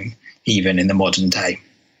recurring even in the modern day.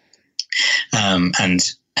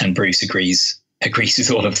 And Bruce agrees with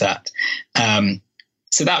all of that.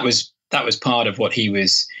 So that was part of what he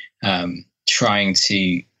was trying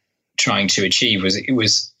to achieve.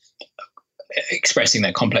 Was expressing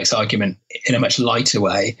that complex argument in a much lighter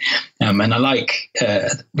way. And I like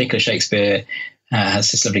Nicholas Shakespeare has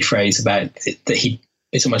this lovely phrase about that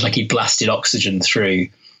it's almost like he blasted oxygen through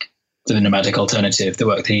the Nomadic Alternative, the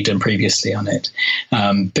work that he'd done previously on it.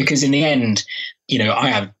 Because in the end, I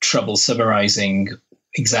have trouble summarizing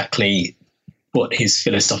exactly what his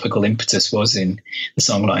philosophical impetus was in the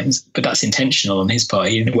songlines, but that's intentional on his part.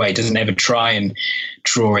 He, in a way, doesn't ever try and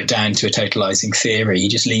draw it down to a totalizing theory. He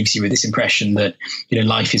just leaves you with this impression that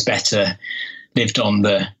life is better lived on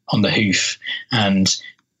the hoof, and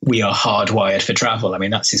we are hardwired for travel. I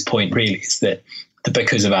mean, that's his point, really, is that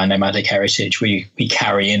because of our nomadic heritage, we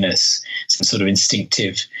carry in us some sort of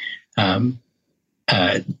instinctive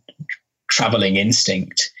traveling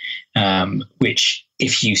instinct, which,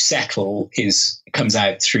 if you settle, comes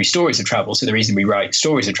out through stories of travel. So the reason we write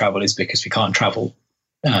stories of travel is because we can't travel.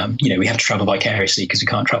 We have to travel vicariously because we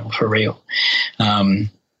can't travel for real. But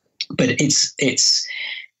it's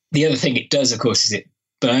the other thing it does, of course, is it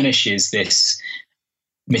burnishes this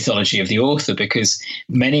mythology of the author, because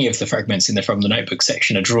many of the fragments in the From the Notebook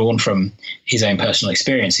section are drawn from his own personal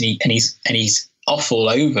experience, and he's off all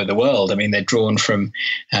over the world. I mean, they're drawn from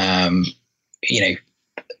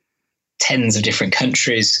tens of different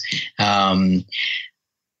countries, and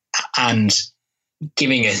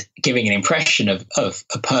giving an impression of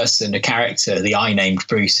a person, a character, the I named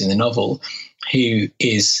Bruce in the novel, who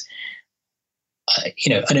is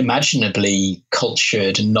unimaginably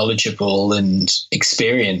cultured and knowledgeable and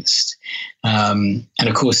experienced, and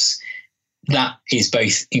of course that is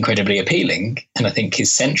both incredibly appealing and I think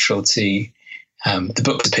is central to the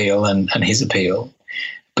book's appeal and his appeal,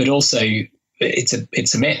 but also it's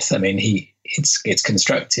a myth. I mean, it's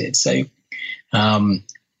constructed. So, and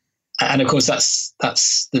of course that's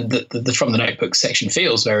the From the Notebook section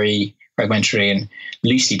feels very fragmentary and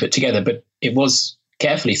loosely put together, but it was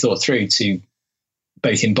carefully thought through to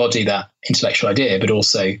both embody that intellectual idea, but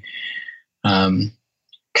also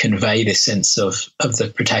convey this sense of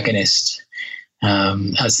the protagonist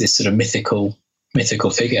as this sort of mythical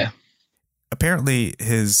figure. Apparently,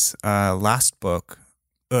 his last book,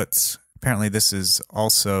 Utz, apparently this is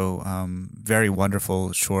also very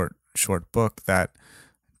wonderful short book that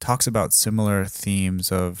talks about similar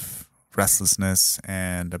themes of restlessness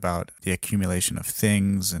and about the accumulation of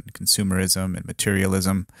things and consumerism and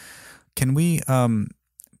materialism. Can we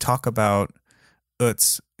talk about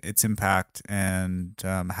Utz, its impact, and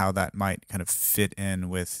how that might kind of fit in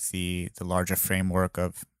with the larger framework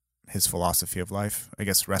of his philosophy of life, I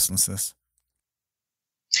guess, restlessness?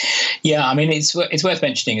 Yeah, I mean, it's worth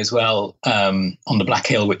mentioning as well, On the Black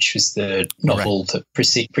Hill, which was the novel that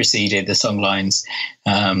preceded the Songlines,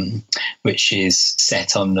 which is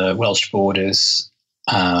set on the Welsh borders,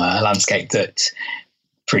 a landscape that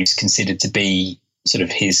Bruce considered to be sort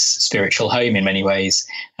of his spiritual home in many ways,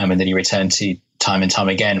 and that he returned to time and time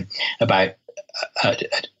again, about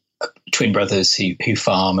twin brothers who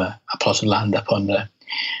farm a plot of land up on the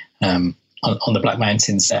Black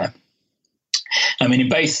Mountains there. I mean, in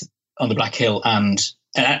both On the Black Hill and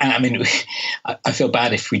I mean, I feel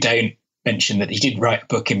bad if we don't mention that he did write a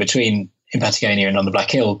book in between in Patagonia and On the Black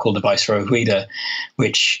Hill called The Viceroy of Ouida,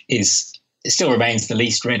 which still remains the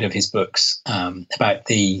least read of his books, about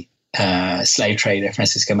the slave trader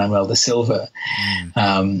Francisco Manuel da Silva.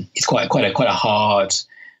 It's quite a hard,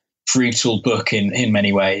 brutal book in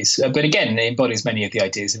many ways, but again, it embodies many of the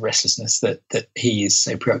ideas of restlessness that he is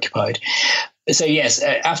so preoccupied. So yes,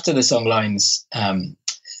 after the Songlines,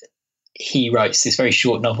 he writes this very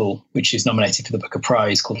short novel, which is nominated for the Booker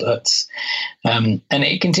Prize, called Utz. And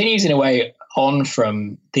it continues in a way on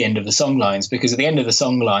from the end of the Songlines, because at the end of the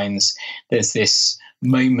Songlines, there's this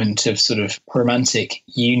moment of sort of romantic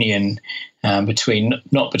union between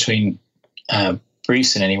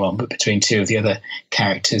Bruce and anyone, but between two of the other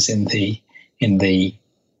characters in the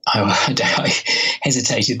I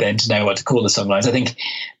hesitated then to know what to call the Songlines. I think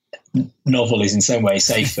novel is in some ways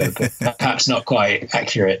safer, but perhaps not quite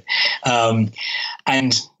accurate.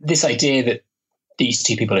 And this idea that these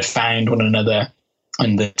two people have found one another,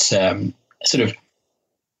 and that sort of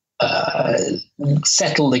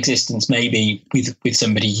settled existence maybe with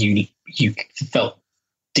somebody you felt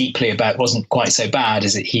deeply about wasn't quite so bad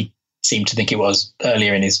as he seemed to think it was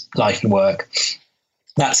earlier in his life and work.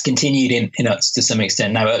 That's continued in Utz to some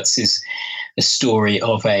extent. Now, Utz is a story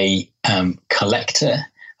of a collector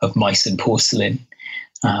of mice and porcelain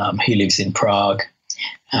who lives in Prague,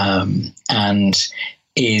 and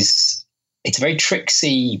it's a very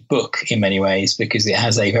tricksy book in many ways, because it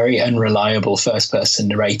has a very unreliable first-person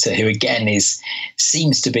narrator who, again,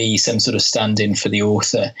 seems to be some sort of stand-in for the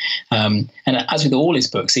author. And as with all his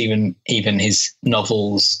books, even his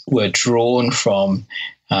novels were drawn from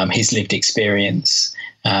his lived experience.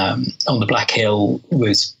 On the Black Hill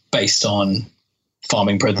was based on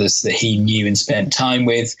farming brothers that he knew and spent time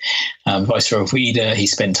with. Viceroy of Ouida, he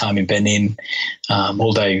spent time in Benin,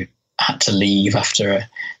 although had to leave after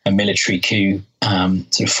a military coup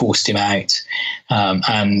sort of forced him out.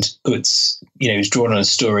 And Utz, was drawn on a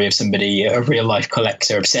story of somebody, a real life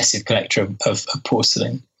collector, obsessive collector of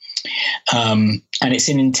porcelain. And it's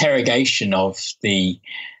an interrogation of the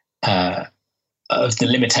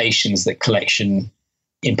limitations that collection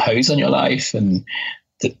impose on your life, and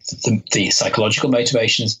the psychological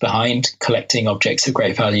motivations behind collecting objects of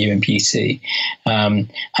great value and beauty, and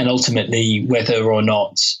ultimately whether or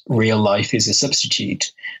not real life is a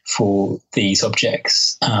substitute for these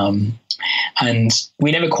objects. And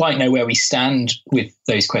we never quite know where we stand with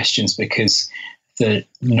those questions, because the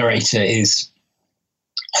narrator is,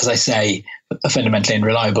 as I say, fundamentally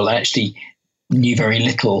unreliable and actually knew very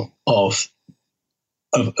little of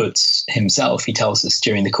Utz himself, he tells us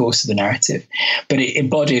during the course of the narrative. But it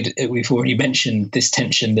embodied, we've already mentioned, this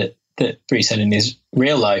tension that Bruce had in his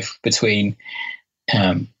real life between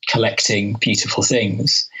collecting beautiful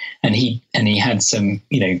things, and he had some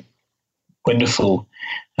wonderful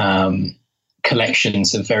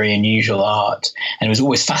collections of very unusual art, and was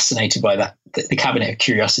always fascinated by that. The Cabinet of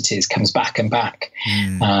Curiosities comes back and back.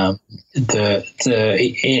 He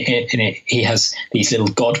has these little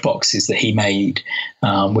god boxes that he made,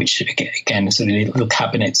 which again are sort of little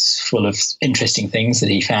cabinets full of interesting things that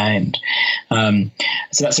he found. So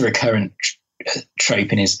that's a recurrent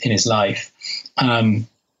trope in his life. And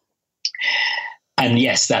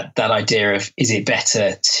yes, that idea of, is it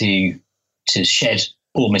better to shed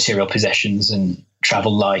all material possessions and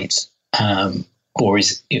travel light, or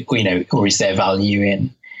is there value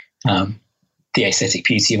in the aesthetic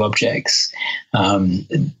beauty of objects?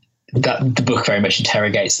 That the book very much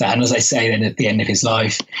interrogates that. And as I say, then at the end of his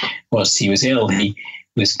life, whilst he was ill, he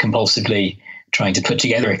was compulsively trying to put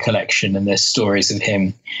together a collection, and there's stories of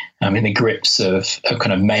him in the grips of a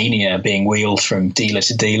kind of mania, being wheeled from dealer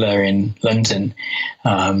to dealer in London,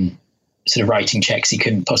 sort of writing checks he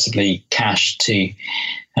couldn't possibly cash to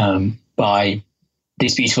buy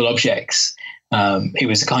these beautiful objects. It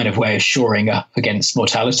was a kind of way of shoring up against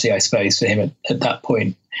mortality, I suppose, for him at that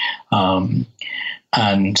point. And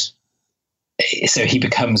so he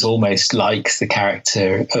becomes almost like the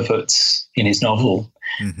character of Utz in his novel,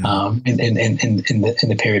 in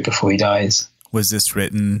the period before he dies. Was this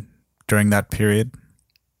written during that period?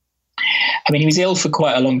 I mean, he was ill for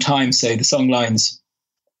quite a long time, so the songlines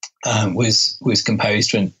was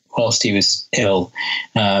composed whilst he was ill,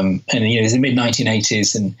 and it was the mid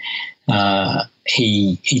 1980s, and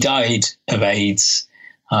he died of AIDS,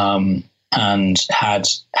 and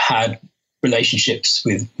had relationships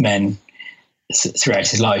with men throughout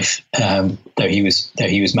his life, though he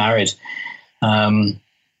was married, and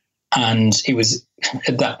it was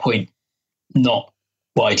at that point not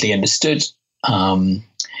widely understood,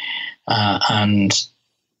 and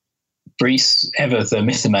Bruce, ever the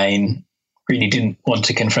mythomane, really didn't want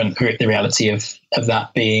to confront the reality of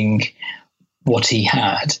that being what he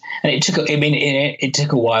had, and it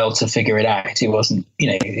took a while to figure it out. It wasn't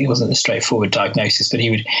a straightforward diagnosis, but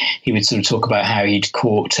he would sort of talk about how he'd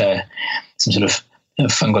caught some sort of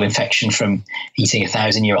fungal infection from eating a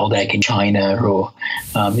 1,000-year-old egg in China, or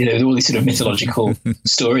all these sort of mythological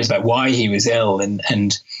stories about why he was ill, and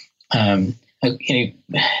I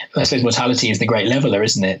suppose mortality is the great leveler,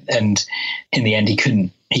 isn't it? And in the end, he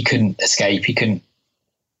couldn't escape. He couldn't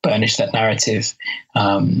burnish that narrative.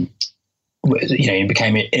 He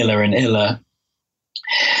became iller and iller.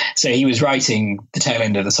 So he was writing the tail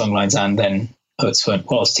end of the songlines, and then Utz went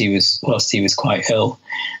whilst he was quite ill.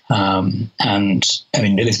 And I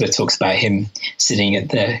mean, Elizabeth talks about him sitting at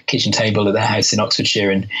the kitchen table at their house in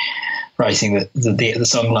Oxfordshire and writing the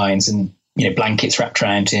songlines, and blankets wrapped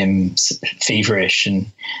around him, feverish, and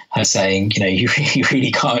her saying, you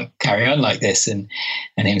really can't carry on like this, and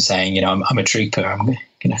him saying, I'm a trooper, I'm going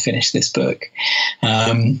to finish this book.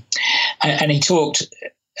 And he talked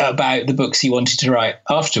about the books he wanted to write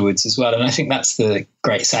afterwards as well, and I think that's the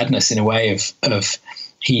great sadness in a way of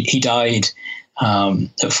he died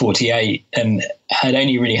at 48 and had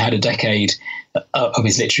only really had a decade of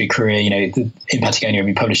his literary career. In Patagonia,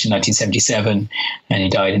 he published in 1977, and he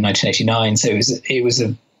died in 1989. So it was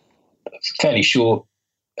a fairly short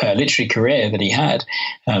literary career that he had,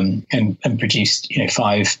 and produced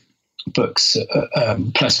 5 books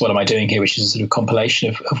plus What Am I Doing Here, which is a sort of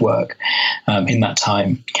compilation of work in that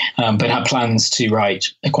time. But had plans to write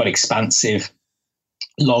a quite expansive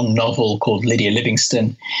long novel called Lydia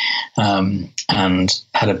Livingston, and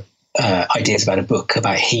had ideas about a book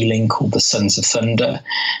about healing called The Sons of Thunder,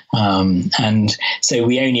 and so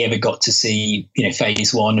we only ever got to see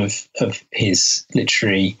phase 1 of his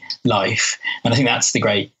literary life, and I think that's the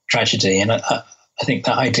great tragedy. And I think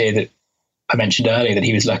that idea that I mentioned earlier, that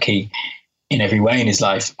he was lucky in every way in his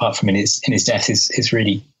life apart from in his death, is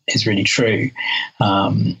really true.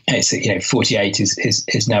 It's 48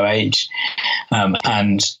 is no age,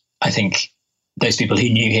 and I think those people who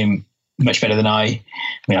knew him much better than I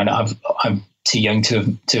mean, I'm too young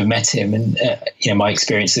to have met him, and my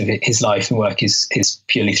experience of his life and work is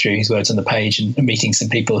purely through his words on the page and meeting some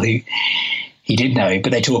people who he did know.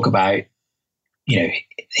 But they talk about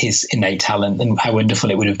his innate talent and how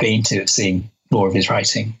wonderful it would have been to have seen more of his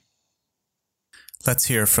writing. Let's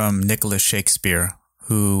hear from Nicholas Shakespeare,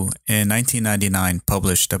 who in 1999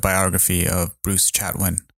 published a biography of Bruce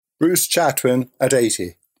Chatwin. Bruce Chatwin at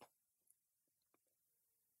 80.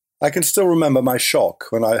 I can still remember my shock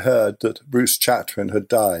when I heard that Bruce Chatwin had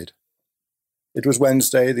died. It was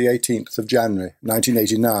Wednesday, the 18th of January,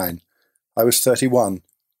 1989. I was 31,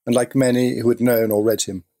 and like many who had known or read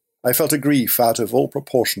him, I felt a grief out of all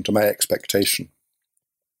proportion to my expectation.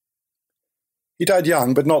 He died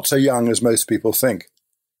young, but not so young as most people think.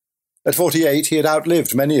 At 48, he had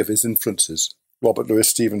outlived many of his influences: Robert Louis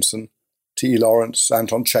Stevenson, T. E. Lawrence,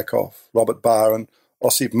 Anton Chekhov, Robert Byron,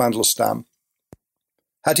 Osip Mandelstam.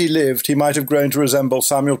 Had he lived, he might have grown to resemble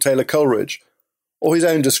Samuel Taylor Coleridge, or his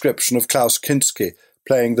own description of Klaus Kinski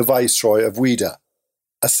playing the Viceroy of Ouida,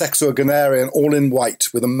 a sexagenarian all in white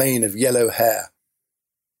with a mane of yellow hair,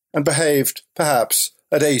 and behaved, perhaps,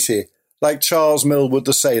 at 80, like Charles Millward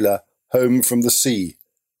the sailor home from the sea,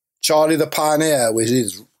 Charlie the pioneer with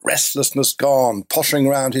his restlessness gone, pottering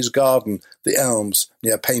round his garden, the elms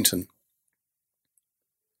near Paynton.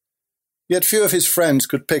 Yet few of his friends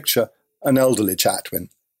could picture an elderly Chatwin.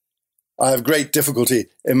 I have great difficulty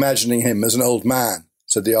imagining him as an old man,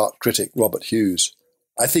 said the art critic Robert Hughes.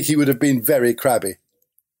 I think he would have been very crabby.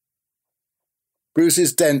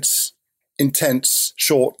 Bruce's dense, intense,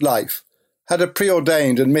 short life had a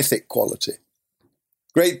preordained and mythic quality.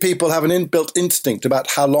 Great people have an inbuilt instinct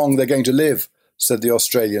about how long they're going to live, said the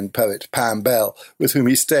Australian poet Pam Bell, with whom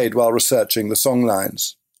he stayed while researching the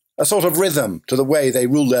songlines. A sort of rhythm to the way they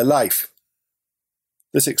rule their life.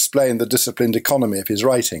 This explained the disciplined economy of his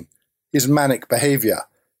writing, his manic behaviour,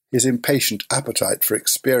 his impatient appetite for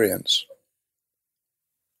experience.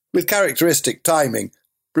 With characteristic timing,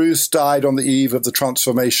 Bruce died on the eve of the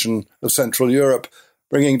transformation of Central Europe,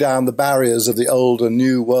 bringing down the barriers of the old and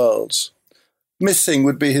new worlds. Missing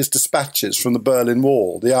would be his dispatches from the Berlin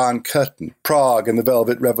Wall, the Iron Curtain, Prague and the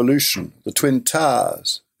Velvet Revolution, the Twin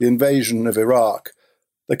Towers, the invasion of Iraq,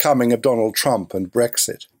 the coming of Donald Trump and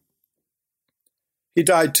Brexit. He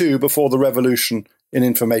died too before the revolution in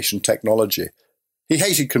information technology. He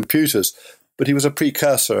hated computers, but he was a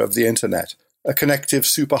precursor of the internet, a connective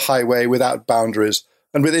superhighway without boundaries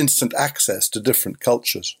and with instant access to different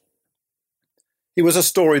cultures. He was a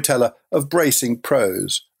storyteller of bracing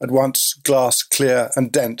prose, at once glass clear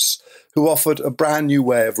and dense, who offered a brand new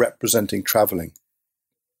way of representing travelling.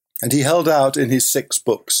 And he held out in his 6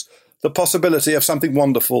 books the possibility of something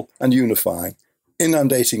wonderful and unifying,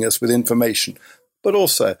 inundating us with information, but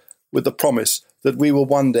also with the promise that we will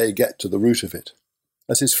one day get to the root of it.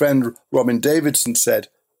 As his friend Robin Davidson said,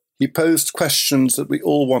 he posed questions that we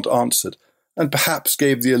all want answered, and perhaps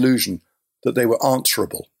gave the illusion that they were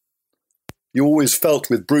answerable. You always felt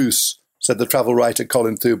with Bruce, said the travel writer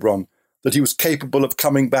Colin Thubron, that he was capable of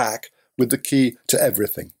coming back with the key to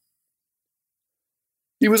everything.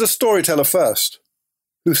 He was a storyteller first,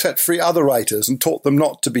 who set free other writers and taught them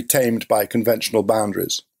not to be tamed by conventional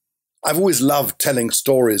boundaries. I've always loved telling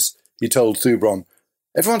stories, he told Thubron.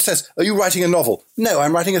 Everyone says, are you writing a novel? No,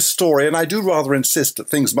 I'm writing a story, and I do rather insist that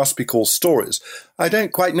things must be called stories. I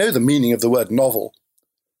don't quite know the meaning of the word novel.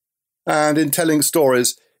 And in telling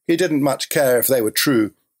stories, he didn't much care if they were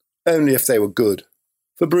true, only if they were good.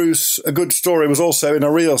 For Bruce, a good story was also, in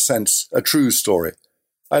a real sense, a true story.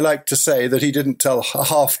 I like to say that he didn't tell a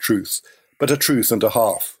half-truth, but a truth and a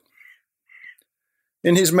half.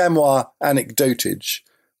 In his memoir, Anecdotage,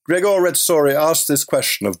 Gregor Redzori asked this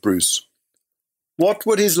question of Bruce. What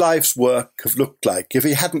would his life's work have looked like if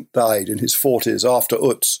he hadn't died in his 40s after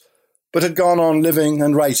Utz, but had gone on living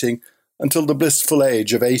and writing until the blissful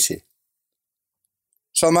age of 80?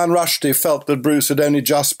 Salman Rushdie felt that Bruce had only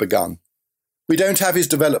just begun. We don't have his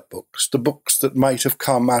developed books, the books that might have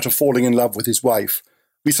come out of falling in love with his wife.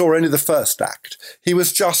 We saw only the first act. He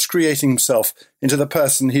was just creating himself into the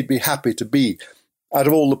person he'd be happy to be. Out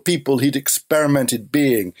of all the people he'd experimented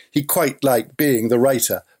being, he quite liked being the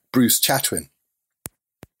writer, Bruce Chatwin.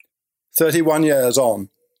 31 years on,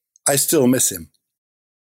 I still miss him.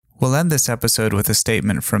 We'll end this episode with a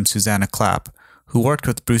statement from Susanna Clapp, who worked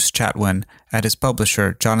with Bruce Chatwin at his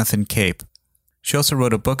publisher, Jonathan Cape. She also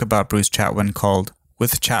wrote a book about Bruce Chatwin called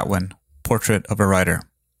With Chatwin, Portrait of a Writer.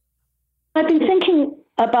 I've been thinking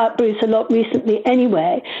about Bruce a lot recently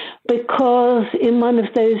anyway, because in one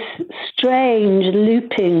of those strange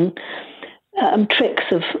looping tricks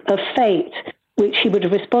of fate, which he would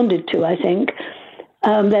have responded to, I think,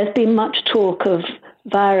 there's been much talk of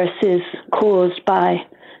viruses caused by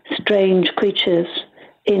strange creatures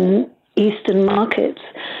in Eastern markets.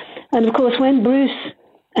 And of course, when Bruce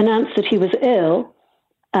announced that he was ill,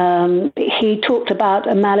 he talked about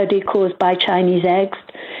a malady caused by Chinese eggs.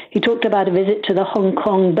 He talked about a visit to the Hong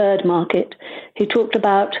Kong bird market. He talked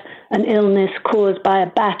about an illness caused by a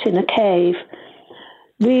bat in a cave.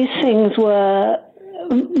 These things were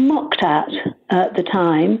mocked at the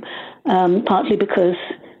time, partly because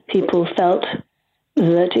people felt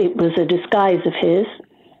that it was a disguise of his.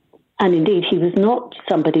 And indeed, he was not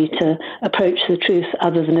somebody to approach the truth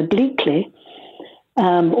other than obliquely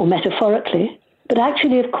or metaphorically. But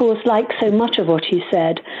actually, of course, like so much of what he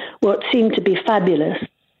said, what seemed to be fabulous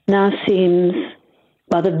now seems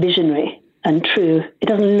rather visionary and true. It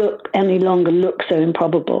doesn't any longer look so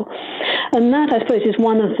improbable. And that, I suppose, is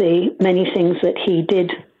one of the many things that he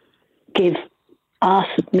did give us,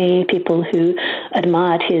 me, people who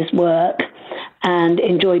admired his work and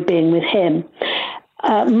enjoyed being with him.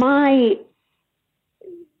 My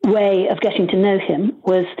way of getting to know him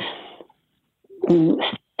was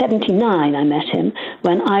 79, I met him,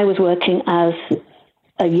 when I was working as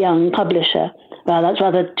a young publisher. Well, that's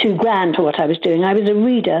rather too grand for what I was doing. I was a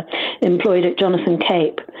reader employed at Jonathan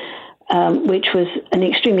Cape, which was an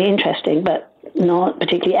extremely interesting but not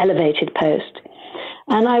particularly elevated post.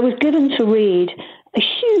 And I was given to read a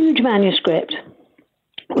huge manuscript,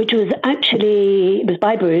 which was actually, it was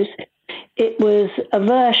by Bruce. It was a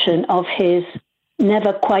version of his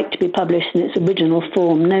never quite to be published in its original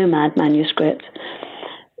form, Nomad manuscript.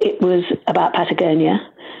 It was about Patagonia.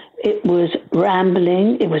 It was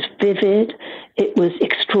rambling. It was vivid. It was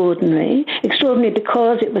extraordinary. Extraordinary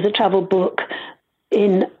because it was a travel book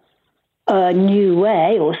in a new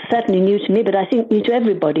way, or certainly new to me, but I think new to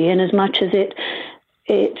everybody, in as much as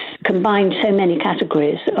it combined so many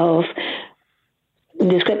categories of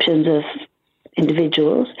descriptions of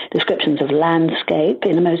individuals, descriptions of landscape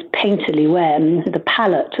in the most painterly way. I mean, the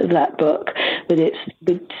palette of that book, with its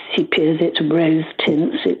sepias, its rose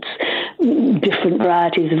tints, its different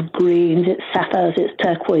varieties of greens, its sapphires, its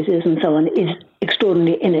turquoises, and so on, is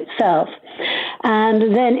extraordinary in itself.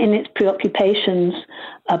 And then in its preoccupations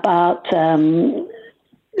about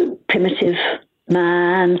primitive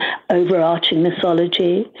man, overarching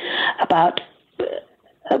mythology, about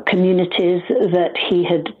communities that he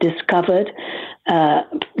had discovered,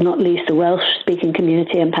 not least the Welsh-speaking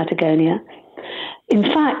community in Patagonia. In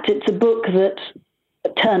fact, it's a book that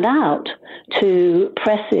turned out to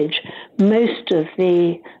presage most of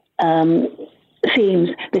the themes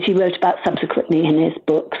that he wrote about subsequently in his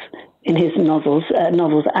books, in his novels and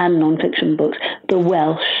non-fiction books. The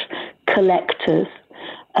Welsh, collectors,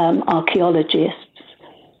 archaeologists.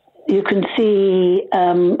 You can see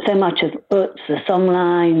so much of Utz, the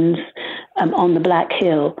songlines on the Black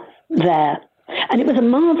Hill there. And it was a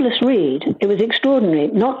marvellous read. It was extraordinary,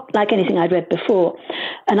 not like anything I'd read before.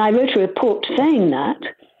 And I wrote a report saying that,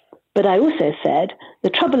 but I also said, the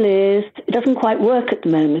trouble is, it doesn't quite work at the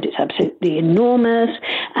moment. It's absolutely enormous,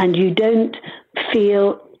 and you don't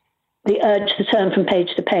feel the urge to turn from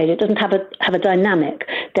page to page. It doesn't have a dynamic.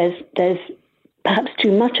 There's perhaps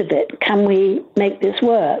too much of it. Can we make this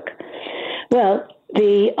work? Well,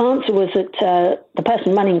 the answer was that the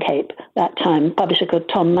person running Cape that time, a publisher called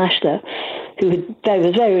Tom Mashler, who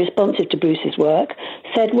was very responsive to Bruce's work,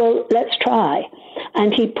 said, well, let's try.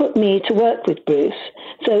 And he put me to work with Bruce.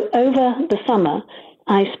 So over the summer,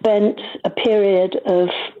 I spent a period of,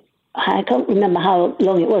 I can't remember how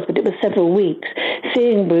long it was, but it was several weeks,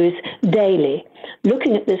 seeing Bruce daily,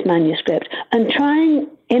 looking at this manuscript and trying,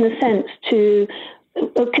 in a sense, to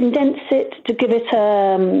condense it, to give it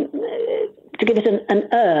an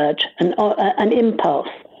urge, an impulse.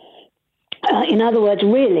 In other words,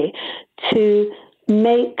 really, to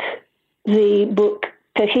make the book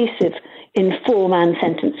cohesive in form and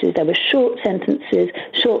sentences. There were short sentences,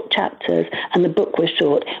 short chapters, and the book was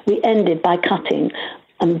short. We ended by cutting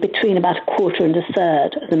between about a quarter and a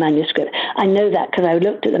third of the manuscript. I know that because I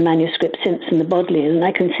looked at the manuscript since in the Bodleian, and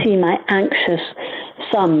I can see my anxious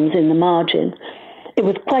sums in the margin. It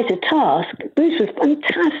was quite a task. Bruce was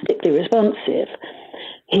fantastically responsive.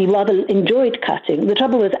 He rather enjoyed cutting. The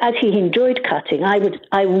trouble was, as he enjoyed cutting, I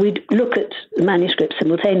would look at the manuscript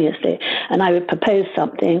simultaneously, and I would propose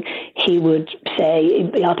something. He would say,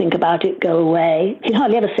 I'll think about it, go away. He'd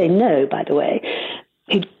hardly ever say no, by the way.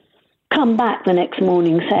 He'd come back the next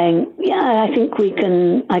morning saying, yeah, I think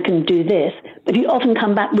I can do this. But he'd often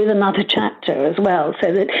come back with another chapter as well,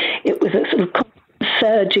 so that it was a sort of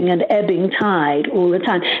surging and ebbing tide all the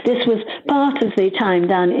time. This was part of the time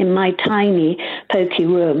down in my tiny, poky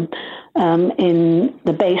room in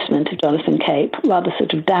the basement of Jonathan Cape, rather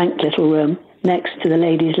sort of dank little room next to the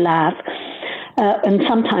ladies' lab, and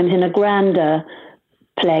sometimes in a grander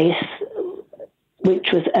place,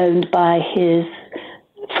 which was owned by his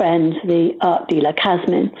friend, the art dealer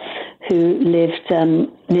Casmin, who lived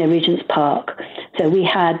near Regent's Park. So we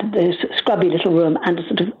had this scrubby little room and a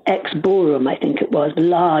sort of ex-ballroom, I think it was, a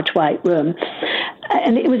large white room.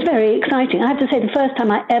 And it was very exciting. I have to say, the first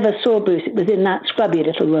time I ever saw Bruce, it was in that scrubby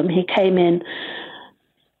little room. He came in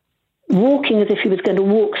walking as if he was going to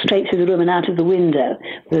walk straight through the room and out of the window,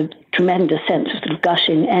 with a tremendous sense of sort of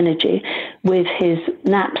gushing energy, with his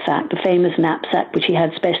knapsack, the famous knapsack, which he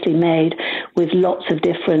had specially made with lots of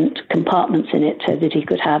different compartments in it, so that he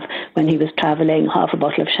could have, when he was traveling, half a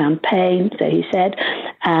bottle of champagne, so he said,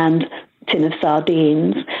 and a tin of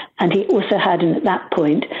sardines. And he also had, at that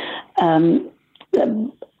point, an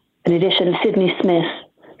edition of Sidney Smith's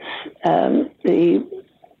the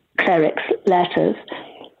cleric's letters,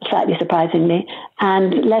 slightly surprisingly,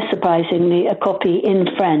 and less surprisingly, a copy in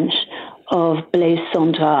French of Blaise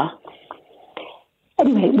Cendrars.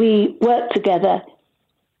 Anyway, we worked together.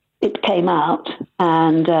 It came out,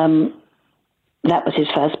 and that was his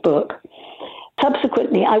first book.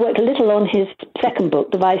 Subsequently, I worked a little on his second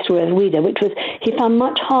book, The Viceroy of Ouida, which was, he found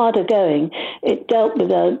much harder going. It dealt with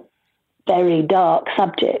a very dark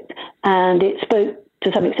subject, and it spoke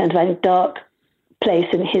to some extent about a dark place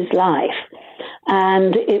in his life.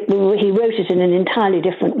 And he wrote it in an entirely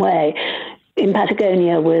different way. in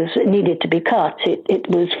Patagonia needed to be cut. It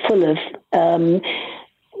was full of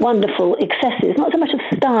wonderful excesses, not so much of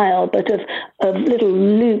style, but of little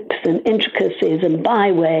loops and intricacies and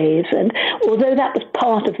byways. And although that was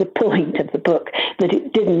part of the point of the book, that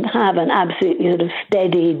it didn't have an absolutely sort of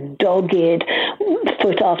steady, dogged,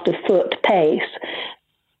 foot after foot pace,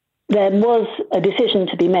 there was a decision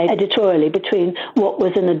to be made editorially between what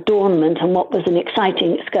was an adornment and what was an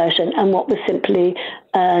exciting excursion and what was simply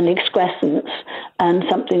an excrescence and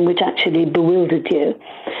something which actually bewildered you.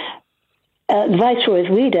 The Viceroy's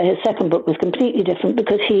Reader, his second book, was completely different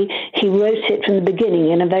because he wrote it from the beginning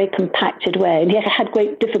in a very compacted way, and he had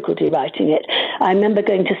great difficulty writing it. I remember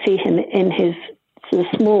going to see him in his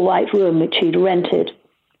small white room, which he'd rented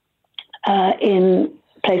in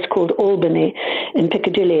a place called Albany in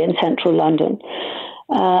Piccadilly in central London,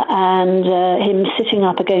 and him sitting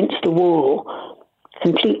up against the wall,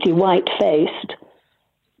 completely white-faced,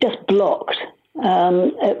 just blocked.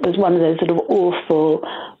 It was one of those sort of awful,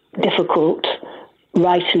 difficult,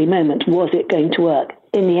 writerly moments. Was it going to work?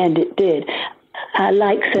 In the end, it did.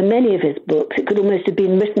 Like so many of his books, it could almost have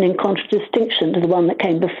been written in contradistinction to the one that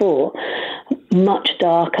came before. Much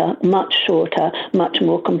darker, much shorter, much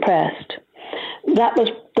more compressed. That was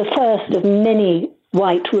the first of many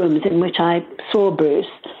white rooms in which I saw Bruce.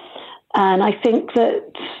 And I think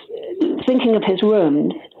that thinking of his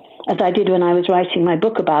rooms, as I did when I was writing my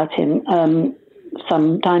book about him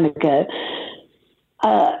some time ago,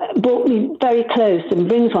 brought me very close and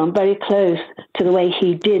brings one very close to the way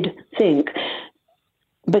he did think,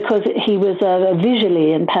 because he was a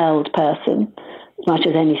visually impelled person as much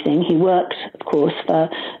as anything. He worked, of course, for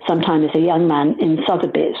some time as a young man in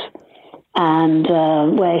Sotheby's, and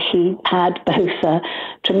where he had both a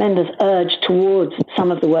tremendous urge towards some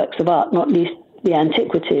of the works of art, not least the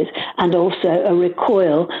antiquities, and also a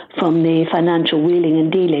recoil from the financial wheeling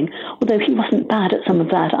and dealing, although he wasn't bad at some of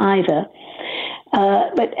that either.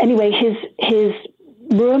 But anyway, his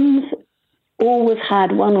rooms always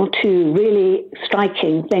had one or two really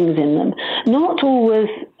striking things in them. Not always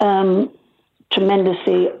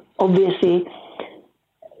tremendously, obviously,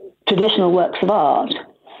 traditional works of art.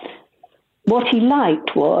 What he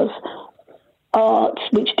liked was art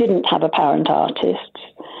which didn't have apparent artists,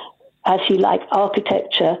 as he liked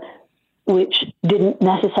architecture which didn't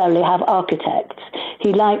necessarily have architects.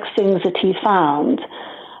 He liked things that he found,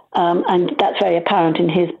 and that's very apparent in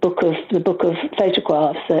the book of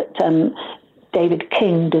photographs that David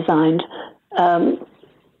King designed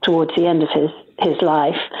towards the end of his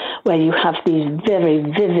life, where you have these very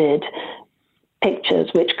vivid pictures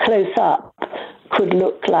which close up could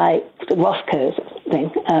look like Rothko's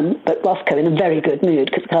thing, but Rothko in a very good mood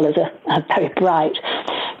because the colours are very bright,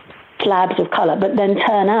 slabs of colour, but then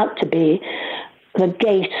turn out to be the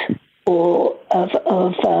gate or a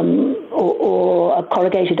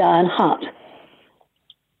corrugated iron hut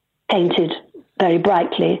painted very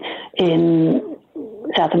brightly in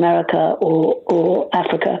South America or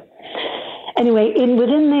Africa. Anyway,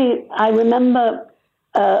 I remember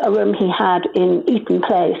a room he had in Eaton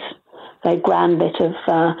Place, a very grand bit of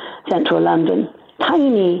central London,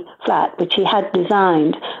 tiny flat which he had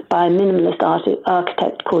designed by a minimalist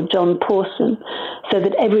architect called John Pawson, so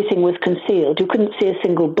that everything was concealed. You couldn't see a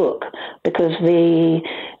single book because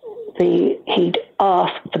he'd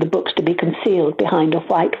asked for the books to be concealed behind a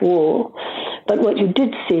white wall. But what you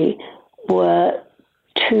did see were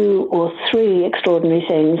 2 or 3 extraordinary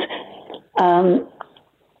things.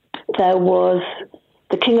 There was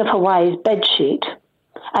the King of Hawaii's bedsheet.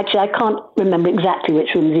 Actually, I can't remember exactly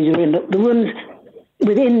which rooms these were in, but the rooms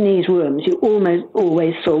within these rooms, you almost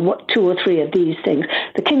always saw 2 or 3 of these things.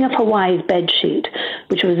 The King of Hawaii's bedsheet,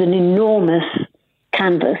 which was an enormous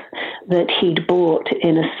canvas that he'd bought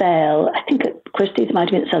in a sale, I think at Christie's, it might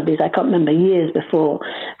have been at Sotheby's, I can't remember, years before.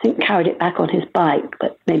 I think carried it back on his bike,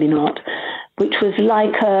 but maybe not, which was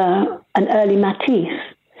like an early Matisse,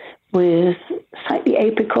 with slightly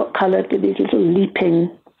apricot coloured with these little leaping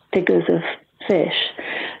figures of fish.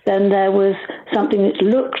 Then there was something that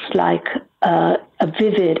looked like a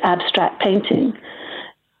vivid abstract painting,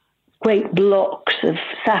 great blocks of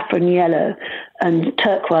saffron yellow and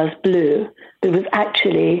turquoise blue. It was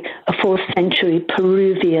actually a 4th century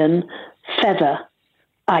Peruvian feather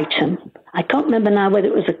item. I can't remember now whether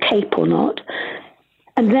it was a cape or not.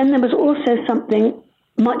 And then there was also something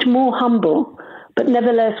much more humble, but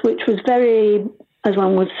nevertheless which was very, as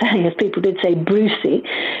one would say, as people did say, Brucey,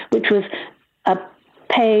 which was a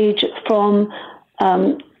page from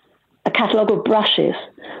a catalogue of brushes.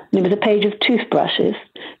 And it was a page of toothbrushes,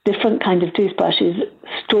 different kinds of toothbrushes,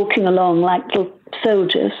 stalking along like little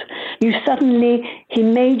soldiers. He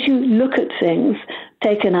made you look at things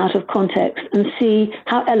taken out of context and see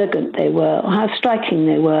how elegant they were, or how striking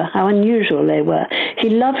they were, how unusual they were. He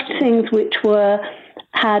loved things which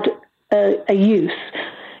had a use.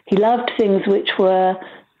 He loved things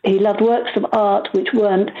he loved works of art which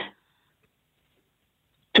weren't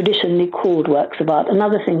traditionally called works of art.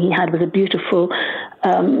 Another thing he had was a beautiful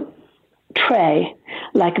tray,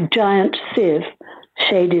 like a giant sieve,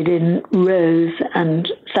 shaded in rose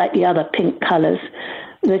and slightly other pink colours,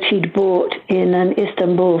 that he'd bought in an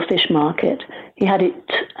Istanbul fish market. He had it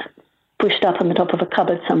pushed up on the top of a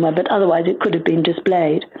cupboard somewhere, but otherwise it could have been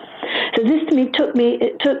displayed. So this to me took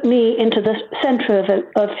me into the centre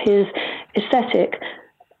of his aesthetic.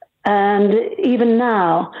 And even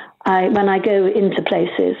now, when I go into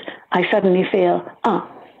places, I suddenly feel,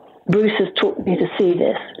 Bruce has taught me to see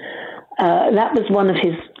this. That was one of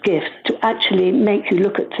his gifts, to actually make you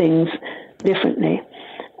look at things differently.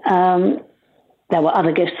 There were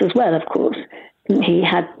other gifts as well, of course. He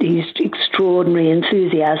had these extraordinary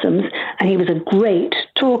enthusiasms, and he was a great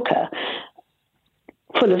talker,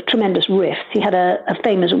 full of tremendous riffs. He had a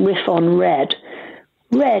famous riff on red.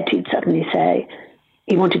 Red, he'd suddenly say.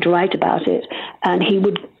 He wanted to write about it, and he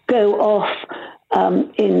would go off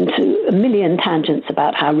into a million tangents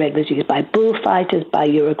about how red was used by bullfighters, by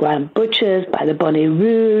Uruguayan butchers, by the Bonnet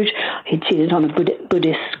Rouge. He'd seen it on a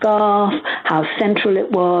Buddhist scarf, how central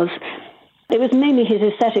it was. It was mainly his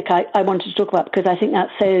aesthetic I wanted to talk about, because I think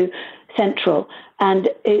that's so central. And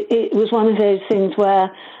it was one of those things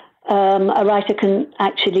where a writer can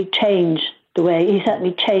actually change the way, he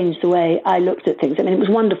certainly changed the way I looked at things. I mean, it was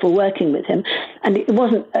wonderful working with him. And it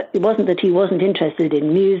wasn't that he wasn't interested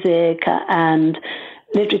in music and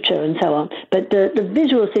literature and so on, but the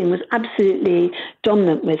visual thing was absolutely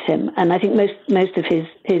dominant with him. And I think most of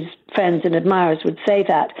his friends and admirers would say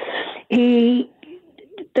that.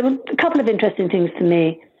 There were a couple of interesting things to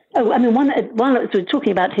me. Oh, I mean, one was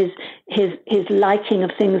talking about his liking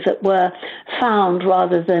of things that were found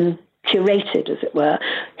rather than curated, as it were.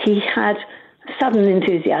 He had sudden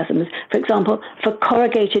enthusiasms, for example, for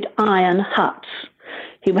corrugated iron huts.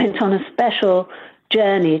 He went on a special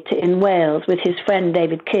journey in Wales with his friend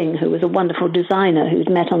David King, who was a wonderful designer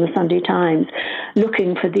who'd met on the Sunday Times,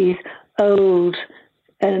 looking for these old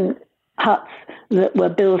huts that were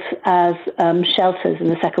built as shelters in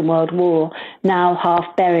the Second World War, now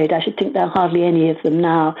half buried. I should think there are hardly any of them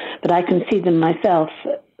now, but I can see them myself,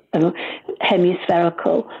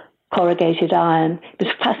 hemispherical, corrugated iron. He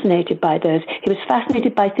was fascinated by those. He was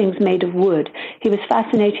fascinated by things made of wood. He was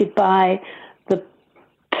fascinated by the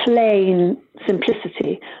plain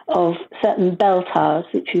simplicity of certain bell towers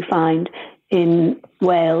that you find in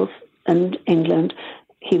Wales and England.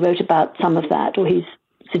 He wrote about some of that, or he's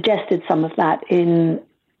suggested some of that in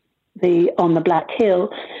On the Black Hill,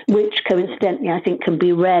 which coincidentally I think can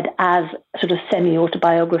be read as sort of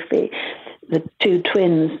semi-autobiography. The two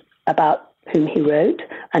twins about whom he wrote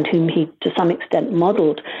and whom he to some extent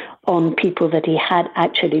modelled on people that he had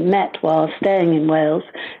actually met while staying in Wales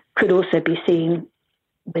could also be seen,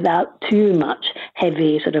 without too much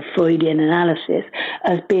heavy sort of Freudian analysis,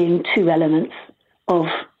 as being two elements of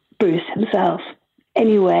Bruce himself.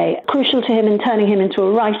 Anyway, crucial to him in turning him into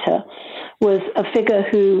a writer was a figure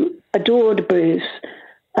who adored Bruce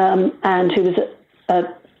and who was a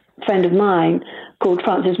friend of mine called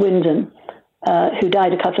Francis Wyndham, who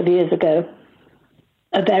died a couple of years ago,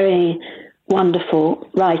 a very wonderful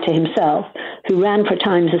writer himself, who ran for a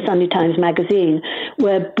time the Sunday Times magazine,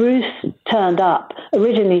 where Bruce turned up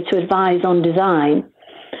originally to advise on design,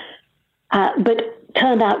 but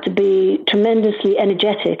turned out to be tremendously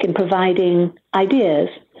energetic in providing ideas.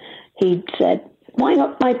 He said, why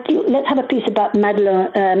not, let's have a piece about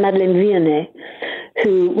Madeleine Vionnet,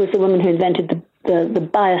 who was the woman who invented the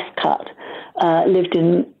bias cut, lived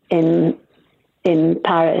in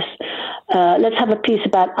Paris. Let's have a piece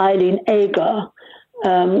about Eileen Agar.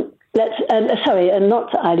 Let's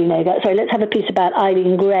have a piece about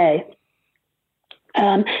Eileen Gray.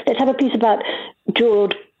 Let's have a piece about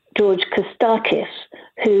George Kostakis,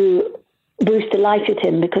 who Bruce delighted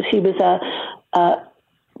him because he was a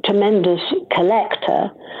tremendous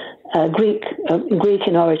collector, Greek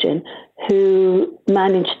in origin, who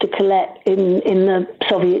managed to collect in the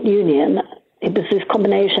Soviet Union. It was this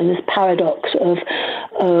combination, this paradox of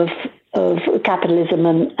capitalism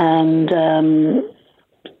and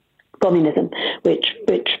communism, which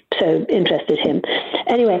so interested him.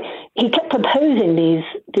 Anyway, he kept proposing these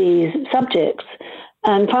subjects,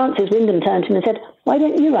 and Francis Wyndham turned to him and said, "Why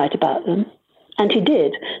don't you write about them?" And he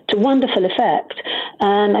did, to wonderful effect.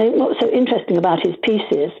 And I think what's so interesting about his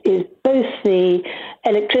pieces is both the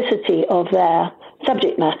electricity of their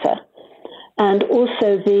subject matter and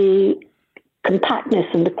also the compactness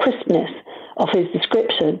and the crispness of his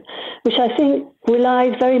description, which I think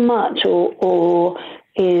relies very much or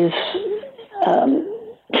is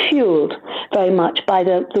fueled very much by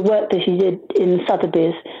the work that he did in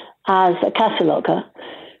Sotheby's as a cataloguer.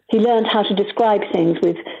 He learned how to describe things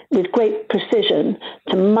with great precision,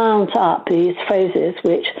 to mount up these phrases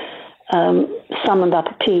which summoned up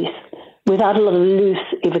a piece without a lot of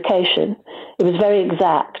loose evocation. It was very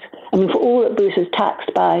exact. I mean, for all that Bruce is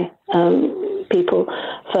taxed by people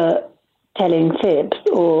for telling fibs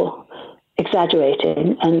or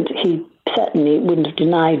exaggerating, and he certainly wouldn't have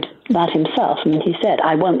denied that himself. I mean, he said,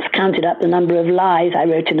 I once counted up the number of lies I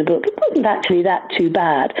wrote in a book. It wasn't actually that too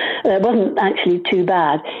bad. It wasn't actually too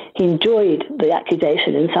bad. He enjoyed the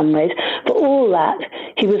accusation in some ways. For all that,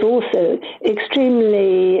 he was also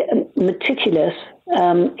extremely meticulous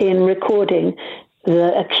in recording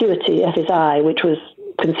the acuity of his eye, which was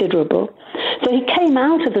considerable. So he came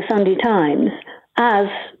out of the Sunday Times as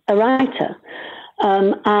a writer.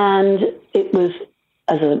 And it was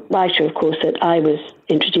as a writer, of course, that I was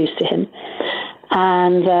introduced to him.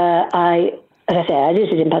 And as I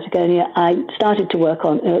edited in Patagonia. I started to work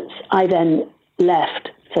on it. I then left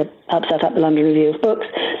to help set up the London Review of Books,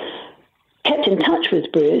 kept in touch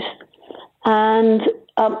with Bruce, and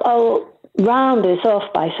I'll round this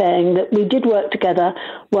off by saying that we did work together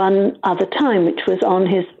one other time, which was on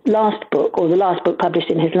his last book, or the last book published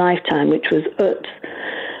in his lifetime, which was Utz,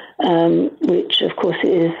 which, of course,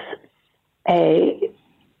 is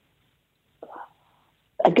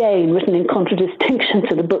again written in contradistinction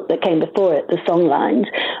to the book that came before it, the songlines,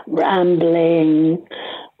 rambling,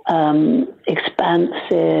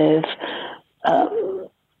 expansive,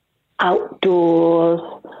 outdoors,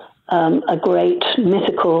 a great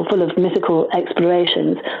full of mythical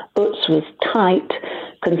explorations. Utz was tight,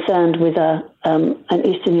 concerned with an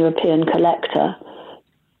Eastern European collector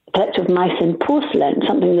of Meissen porcelain,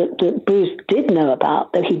 something that Bruce did know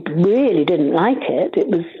about, though he really didn't like it. It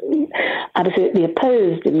was absolutely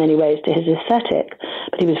opposed in many ways to his aesthetic,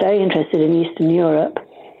 but he was very interested in Eastern Europe.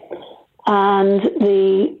 And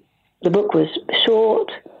the book was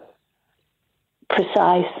short,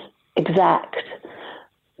 precise, exact,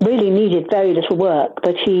 really needed very little work,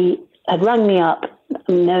 but he had rung me up,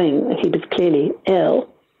 knowing that he was clearly ill,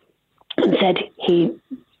 and said he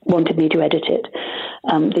wanted me to edit it.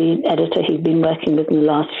 The editor he'd been working with in the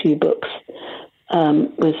last few books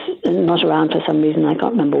was not around for some reason, I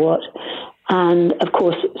can't remember what. And, of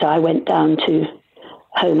course, so I went down to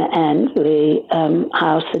Homer End, the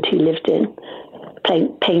house that he lived in,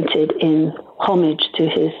 painted in homage to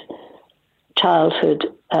his childhood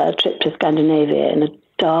trip to Scandinavia in a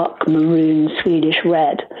dark maroon Swedish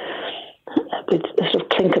red, with a sort of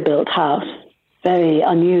clinker-built house, very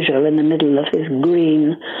unusual in the middle of his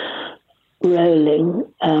green, rolling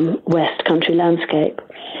West country landscape.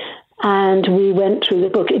 And we went through the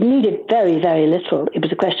book. It needed very, very little. It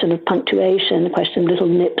was a question of punctuation, a question of little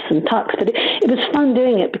nips and tucks, but it was fun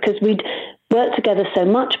doing it because we'd worked together so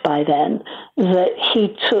much by then that he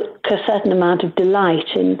took a certain amount of delight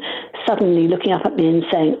in suddenly looking up at me and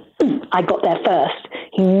saying, I got there first.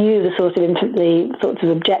 He knew the sorts of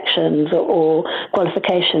objections or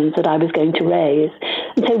qualifications that I was going to raise.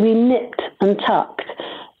 And so we nipped and tucked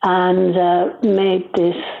and made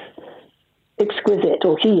this exquisite,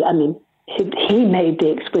 or he made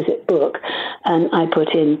the exquisite book, and I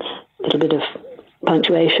put in a little bit of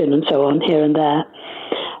punctuation and so on here and there.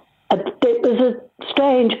 It was a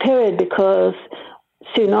strange period because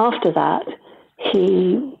soon after that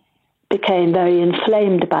he became very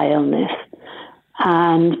inflamed by illness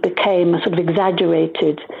and became a sort of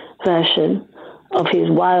exaggerated version of his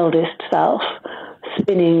wildest self,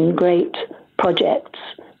 spinning great projects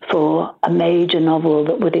for a major novel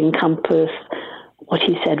that would encompass what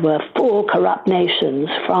he said were 4 corrupt nations: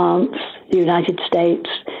 France, the United States,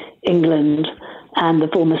 England, and the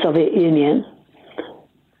former Soviet Union,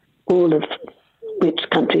 all of which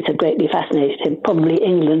countries had greatly fascinated him, probably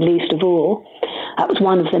England least of all. That was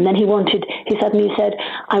one of them. Then he suddenly said,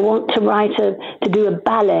 I want to do a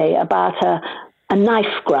ballet about a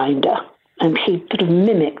knife grinder. And he sort of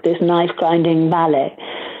mimicked this knife grinding ballet.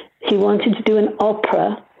 He wanted to do an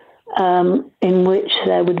opera in which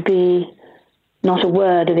there would be not a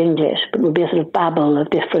word of English, but would be a sort of babble of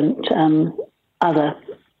different other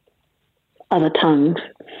tongues.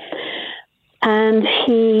 And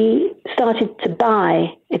he started to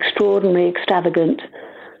buy extraordinary, extravagant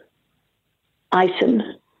items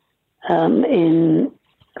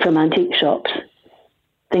from antique shops,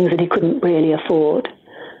 things that he couldn't really afford.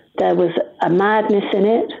 There was a madness in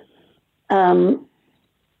it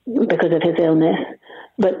because of his illness,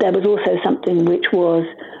 but there was also something which was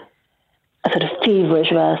a sort of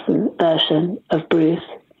feverish version of Bruce.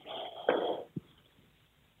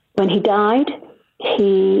 When he died,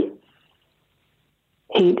 he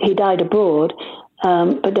died abroad,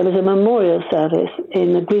 but there was a memorial service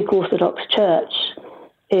in the Greek Orthodox Church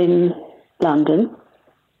in London,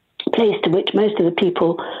 a place to which most of the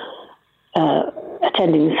people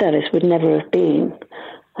attending the service would never have been.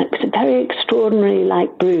 It was very extraordinary,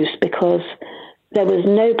 like Bruce, because there was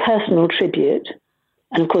no personal tribute,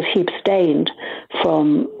 and of course he abstained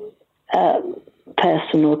from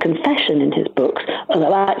personal confession in his books,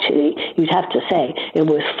 although actually you'd have to say they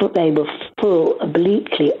were full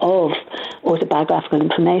obliquely of autobiographical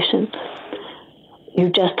information. You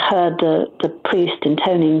just heard the priest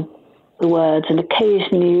intoning the words, and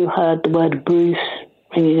occasionally you heard the word Bruce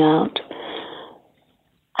ringing out.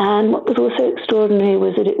 And what was also extraordinary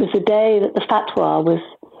was that it was the day that the fatwa was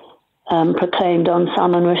proclaimed on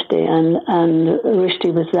Salman Rushdie, and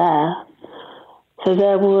Rushdie was there. So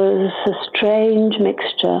there was a strange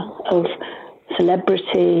mixture of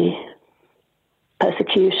celebrity,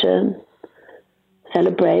 persecution,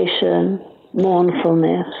 celebration,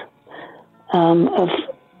 mournfulness, of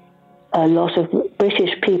a lot of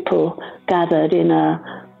British people gathered in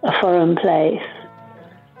a foreign place.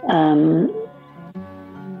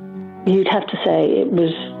 You'd have to say it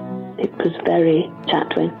was very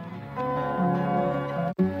Chatwin.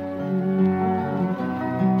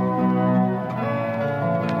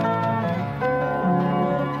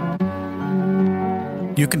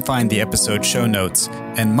 You can find the episode show notes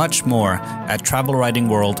and much more at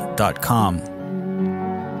travelwritingworld.com.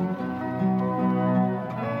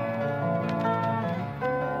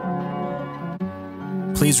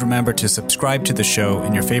 Please remember to subscribe to the show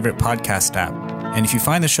in your favorite podcast app. And if you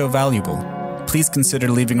find the show valuable, please consider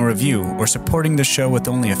leaving a review or supporting the show with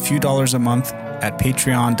only a few dollars a month at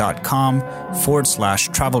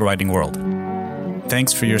patreon.com/travelwritingworld.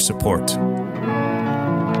 Thanks for your support.